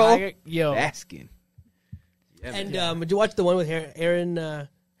 Carol Yo, Baskin. Yeah, And man. did you watch the one with Aaron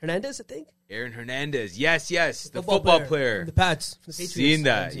Hernandez? I think Aaron Hernandez. Yes. The football player. from the Pats. From the Patriots. Seen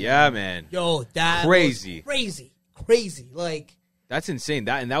that. Yeah, man. Yo, that Crazy. was crazy. Like, That's insane.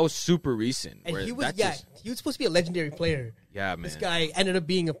 That was super recent. and where he was that's just- he was supposed to be a legendary player. yeah, man. This guy ended up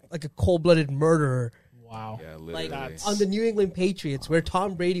being a cold-blooded murderer. wow. Yeah, Like literally. on the New England Patriots, where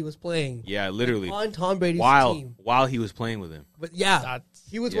Tom Brady was playing. Yeah, literally. On Tom Brady's While team. he was playing with him. But yeah, That's-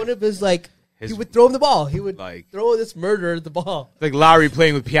 he was yeah. one of his like. His- he would throw him the ball. He would Like- throw this murderer the ball, Like Lowry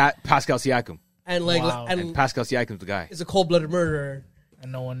playing with Pascal Siakam. and like Wow. And Pascal Siakam's the guy. is a cold-blooded murderer.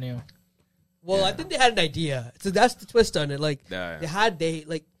 And no one knew. Well, I think they had an idea. So that's the twist on it. Like Yeah.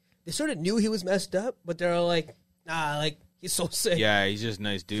 they sort of knew he was messed up, but they're like, nah, like he's so sick. Yeah, he's just a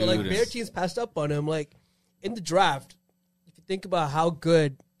nice dude. So like and- their teams passed up on him. Like in the draft, if you think about how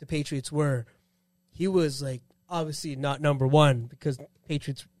good the Patriots were, he was like obviously not number one because the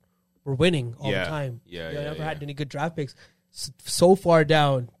Patriots were winning all Yeah. the time. Yeah, they yeah, never yeah. had any good draft picks. So far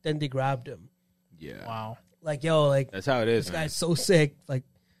down, then they grabbed him. yeah. Wow. Like yo, like That's how it is, this man. guy's so sick. Like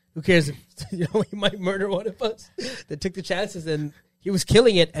who cares if he might murder one of us? They took the chances and he was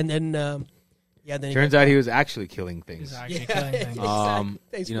killing it. And then then Turns out he was actually killing things. He's actually Yeah. killing things. Exactly.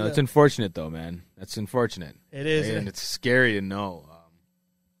 Thanks for It's that. unfortunate though, man. That's unfortunate. It is. And it's scary to know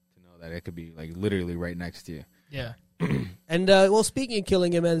that it could be like literally right next to you. Yeah. And well, speaking of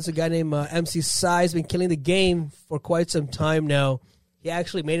killing him, man, there's a guy named MC Si's been killing the game for quite some time now. He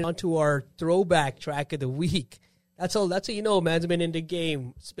actually made it onto our throwback track of the week. That's all you know, man's been in the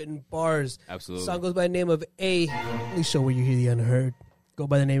game, spitting bars. Absolutely. The song goes by the name of RLE Show, where you hear the unheard. Go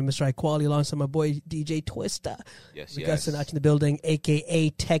by the name of MrHighQuality, alongside my boy DJ Twizta. Yes, We got Sinach in the building, a.k.a.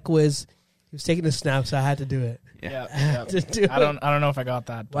 Tech Wiz. He was taking a snap, so I had to do it. Yeah. To do I don't know if I got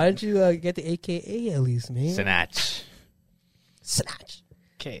that. Why don't you get the a.k.a. at least, man? Snatch. Snatch.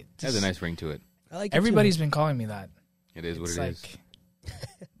 Okay. Has a nice ring to it. I like it Everybody's too. been calling me that. It is what It's it like, is.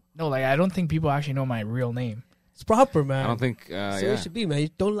 no, like I don't think people actually know my real name. It's proper, man. I don't think. So Yeah. it should be, man. You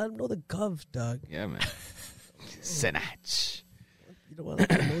don't let them know the gov, dog. Yeah, man. Snatch. You don't want to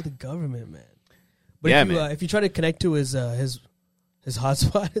let them know the government, man. But Yeah, if you, man. if you try to connect to his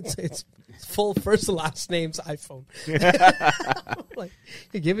hotspot, it's full first and last name's iPhone. Like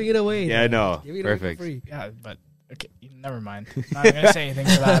you're giving it away. Yeah, I man. know. Giving it away for Perfect. free. Yeah, but okay, never mind. Not gonna say anything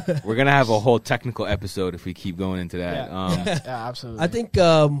for that. We're gonna have a whole technical episode if we keep going into that. Yeah. Yeah, absolutely. I think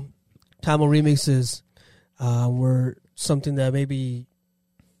Tamil remixes were something that maybe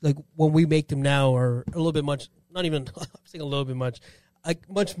like when we make them now are a little bit much. Not even I'm saying a little bit much. Like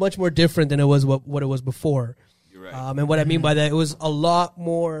much more different than it was what it was before. You're right. And what I mean by that, it was a lot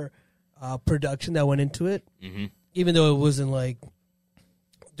more production that went into it, even though it wasn't like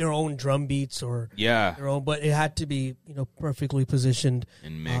their own drum beats or Yeah. their own, but it had to be perfectly positioned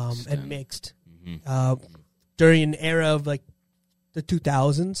And mixed. and mixed during an era of like the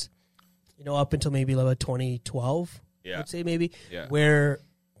 2000s, up until maybe like 2012. Yeah. I'd say maybe Yeah. where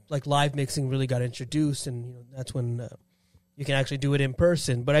like live mixing really got introduced, and that's when you can actually do it in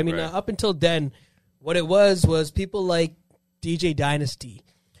person. But I mean, Right. up until then, what it was people like DJ Dynasty,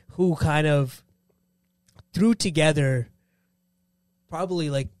 who kind of threw together probably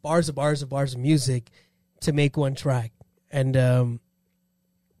like bars of music to make one track, and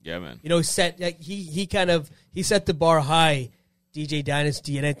Yeah, man. set like he set the bar high, DJ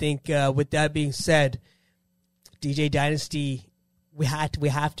Dynasty, and I think with that being said, DJ Dynasty, we have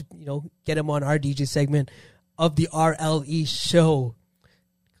to get him on our DJ segment of the RLE show.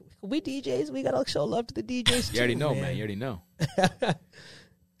 We DJs, we gotta show love to the DJs. You already too, know, man. You already know.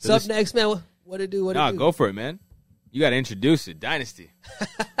 What's up next, man? What to do? Nah, go for it, man. You gotta introduce it. Dynasty.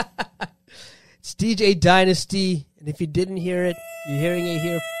 It's DJ Dynasty, and if you didn't hear it, you're hearing it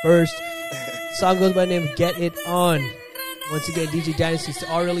here first. Song goes by the name of Get It On. Once again, DJ Dynasty's the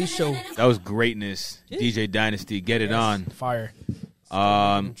RLE Show. That was greatness. Yeah. DJ Dynasty, get it on. Fire.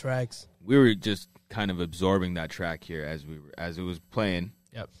 Tracks. We were just kind of absorbing that track here as it was playing.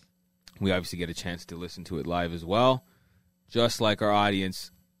 Yep. We obviously get a chance to listen to it live as well, just like our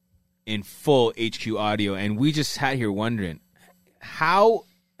audience in full HQ audio. And we just sat here wondering how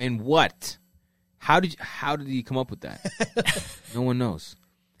and what. How did he come up with that? No one knows.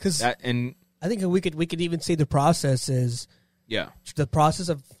 Because I think we could even say the process is the process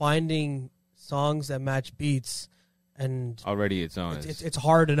of finding songs that match beats, and already it's on. It's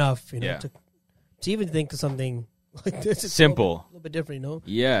hard enough, to even think of something like this. It's simple, a little bit different,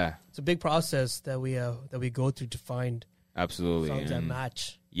 Yeah, it's a big process that we go through to find absolutely songs that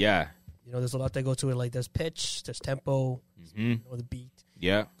match. Yeah, there's a lot that go to it. Like there's pitch, there's tempo, the beat.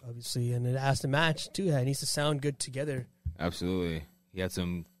 Yeah, obviously, and it has to match too. It needs to sound good together. Absolutely, he had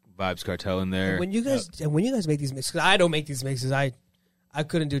some Vibes Cartel in there. And when you guys make these mixes, 'cause I don't make these mixes. I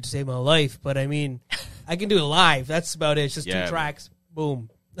couldn't do it to save my life, but I mean, I can do it live. That's about it. It's just 2 tracks,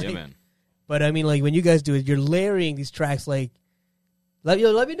 boom. Yeah, man. But I mean, like when you guys do it, you're layering these tracks. Like, let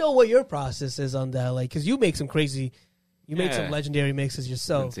me know what your process is on that. Like, because you make some crazy. You made some legendary mixes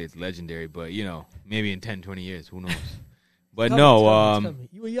yourself. I wouldn't say it's legendary, but maybe in 10, 20 years, who knows? But it's no,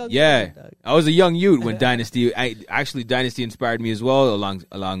 you were young. I was a young youth when Dynasty. Dynasty inspired me as well,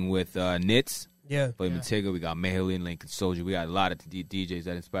 along with Nitz. Yeah, Play Matega. We got Mahalin, Lincoln Soldier. We got a lot of DJs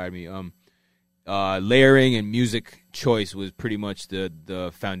that inspired me. Layering and music choice was pretty much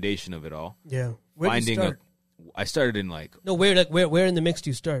the foundation of it all. Yeah, where did you start? I started in where in the mix do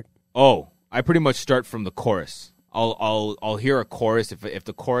you start? Oh, I pretty much start from the chorus. I'll hear a chorus if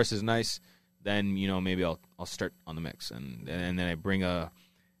the chorus is nice. Then maybe I'll start on the mix, and then I bring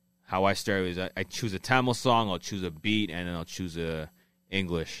how I start is I choose a Tamil song, I'll choose a beat, and then I'll choose a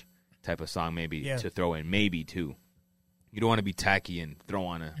English type of song to throw in, maybe too. You don't want to be tacky and throw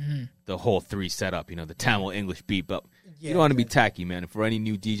on the whole 3 setup, the Tamil English beat, but you don't want to be tacky, man. For any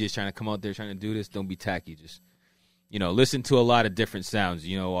new DJs trying to come out there trying to do this, don't be tacky. Just listen to a lot of different sounds.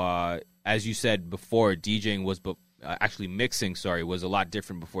 As you said before, DJing was actually mixing, was a lot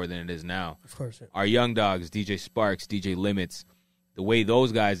different before than it is now. Of course. Yeah. Our young dogs, DJ Sparks, DJ Limits, the way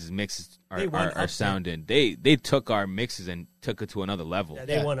those guys' mixes are sounding, they took our mixes and took it to another level. Yeah,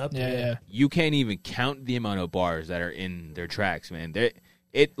 they went up there. Yeah. You can't even count the amount of bars that are in their tracks, man.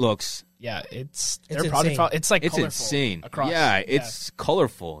 It looks... Yeah, it's insane. It's like it's colorful insane. Across. Yeah, it's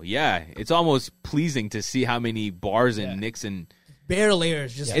colorful. Yeah, it's almost pleasing to see how many bars and nicks and... bare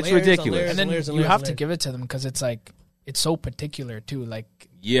layers, just it's layers ridiculous. layers and then layers you have to give it to them because it's like it's so particular too. Like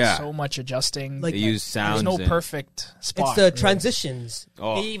so much adjusting. Like they use sounds. There's no perfect spot. It's the transitions.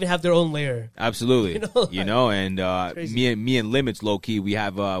 They even have their own layer. Absolutely, and me and Limits, low key, we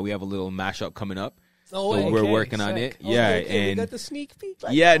have a little mashup coming up. So we're working on it. And we got the sneak peek.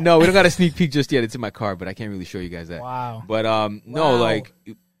 We don't got a sneak peek just yet. It's in my car, but I can't really show you guys that. Wow. But I know.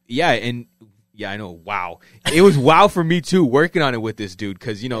 Wow. It was wow for me, too, working on it with this dude.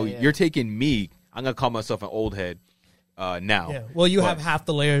 Because, you're taking me. I'm going to call myself an old head now. Yeah. Well, you have half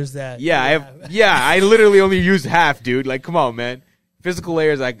the layers that. I literally only use half, dude. Like, come on, man. Physical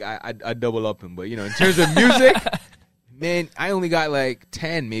layers, I double up them. But, in terms of music, man, I only got like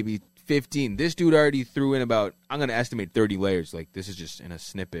 10, maybe 15. This dude already threw in about, I'm going to estimate 30 layers. Like, this is just in a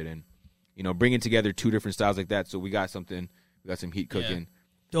snippet. And, bringing together 2 different styles like that. So we got some heat cooking.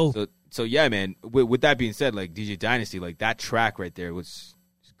 Dope. So yeah, man. With that being said, like DJ Dynasty, like that track right there was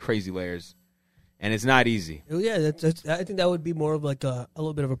crazy layers, and it's not easy. Yeah, I think that would be more of like a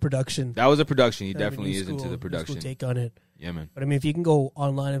little bit of a production. That was a production. He definitely is into the production. Take on it. Yeah, man. But I mean, if you can go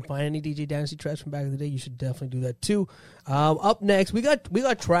online and find any DJ Dynasty tracks from back in the day, you should definitely do that too. Up next, we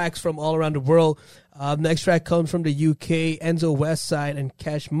got tracks from all around the world. Next track comes from the UK, Enzo Westside and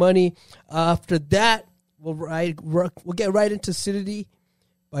Cash Money. After that, we'll get right into City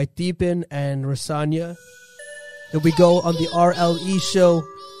by Deepin and Rasanya. Here we go on the RLE Show.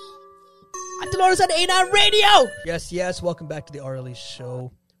 Dolores on A9 Radio. Yes. Welcome back to the RLE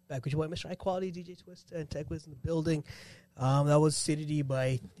Show. Back with your boy, MrHighQuality, DJ Twizta and Tech Wiz in the building. That was City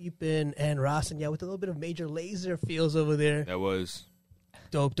by Deepin and Rasanya with a little bit of Major Lazer feels over there. That was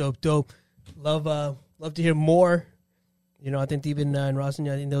dope. Love to hear more. I think Deepin and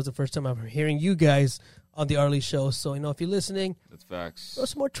Rasanya, I think that was the first time I'm hearing you guys on the RLE Show. So, if you're listening, that's facts. Throw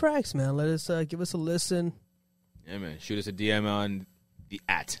some more tracks, man. Let us give us a listen. Yeah, man. Shoot us a DM on the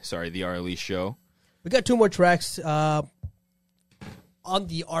RLE Show. We got 2 more tracks on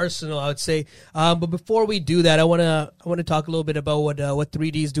the arsenal, I would say. But before we do that, I want to talk a little bit about what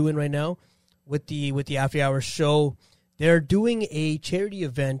 3D is doing right now with the After Hours show. They're doing a charity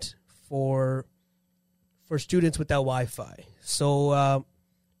event for for students without Wi-Fi. So if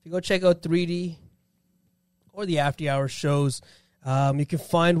you go check out 3D or the After Hours shows, you can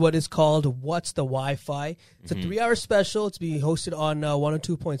find what is called What's the Wi-Fi. It's a 3-hour special. It's being hosted on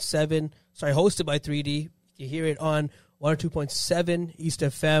 102.7. Sorry, hosted by 3D. You hear it on 102.7 East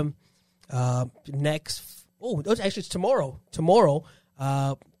FM. It's tomorrow. Tomorrow,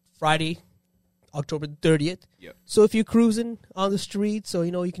 Friday, October 30th. Yep. So if you're cruising on the street, so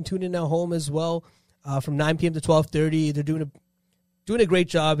you can tune in at home as well. From 9 p.m. to 12:30, they're doing a great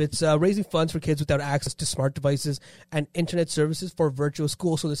job. It's raising funds for kids without access to smart devices and internet services for virtual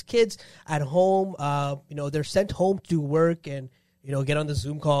school. So there's kids at home, they're sent home to do work and, get on the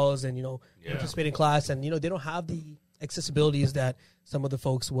Zoom calls and, participate in class. And, they don't have the accessibilities that some other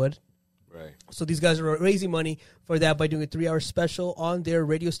folks would. Right. So these guys are raising money for that by doing a 3-hour special on their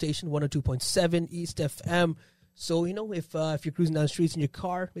radio station, 102.7 East FM. So, if you're cruising down the streets in your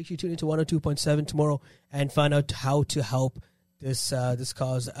car, make sure you tune into 102.7 tomorrow and find out how to help this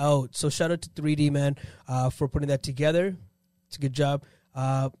cause out. So shout out to 3D, man, for putting that together. It's a good job.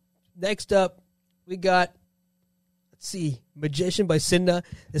 Next up, we got, Magician by Cinda.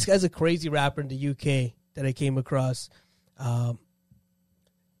 This guy's a crazy rapper in the UK that I came across.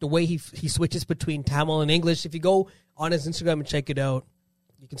 The way he switches between Tamil and English. If you go on his Instagram and check it out,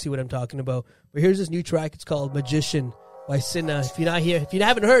 you can see what I'm talking about. But here's this new track. It's called Magician by Cinda. If you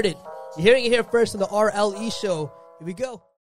haven't heard it, you're hearing it here first on the RLE Show. Here we go.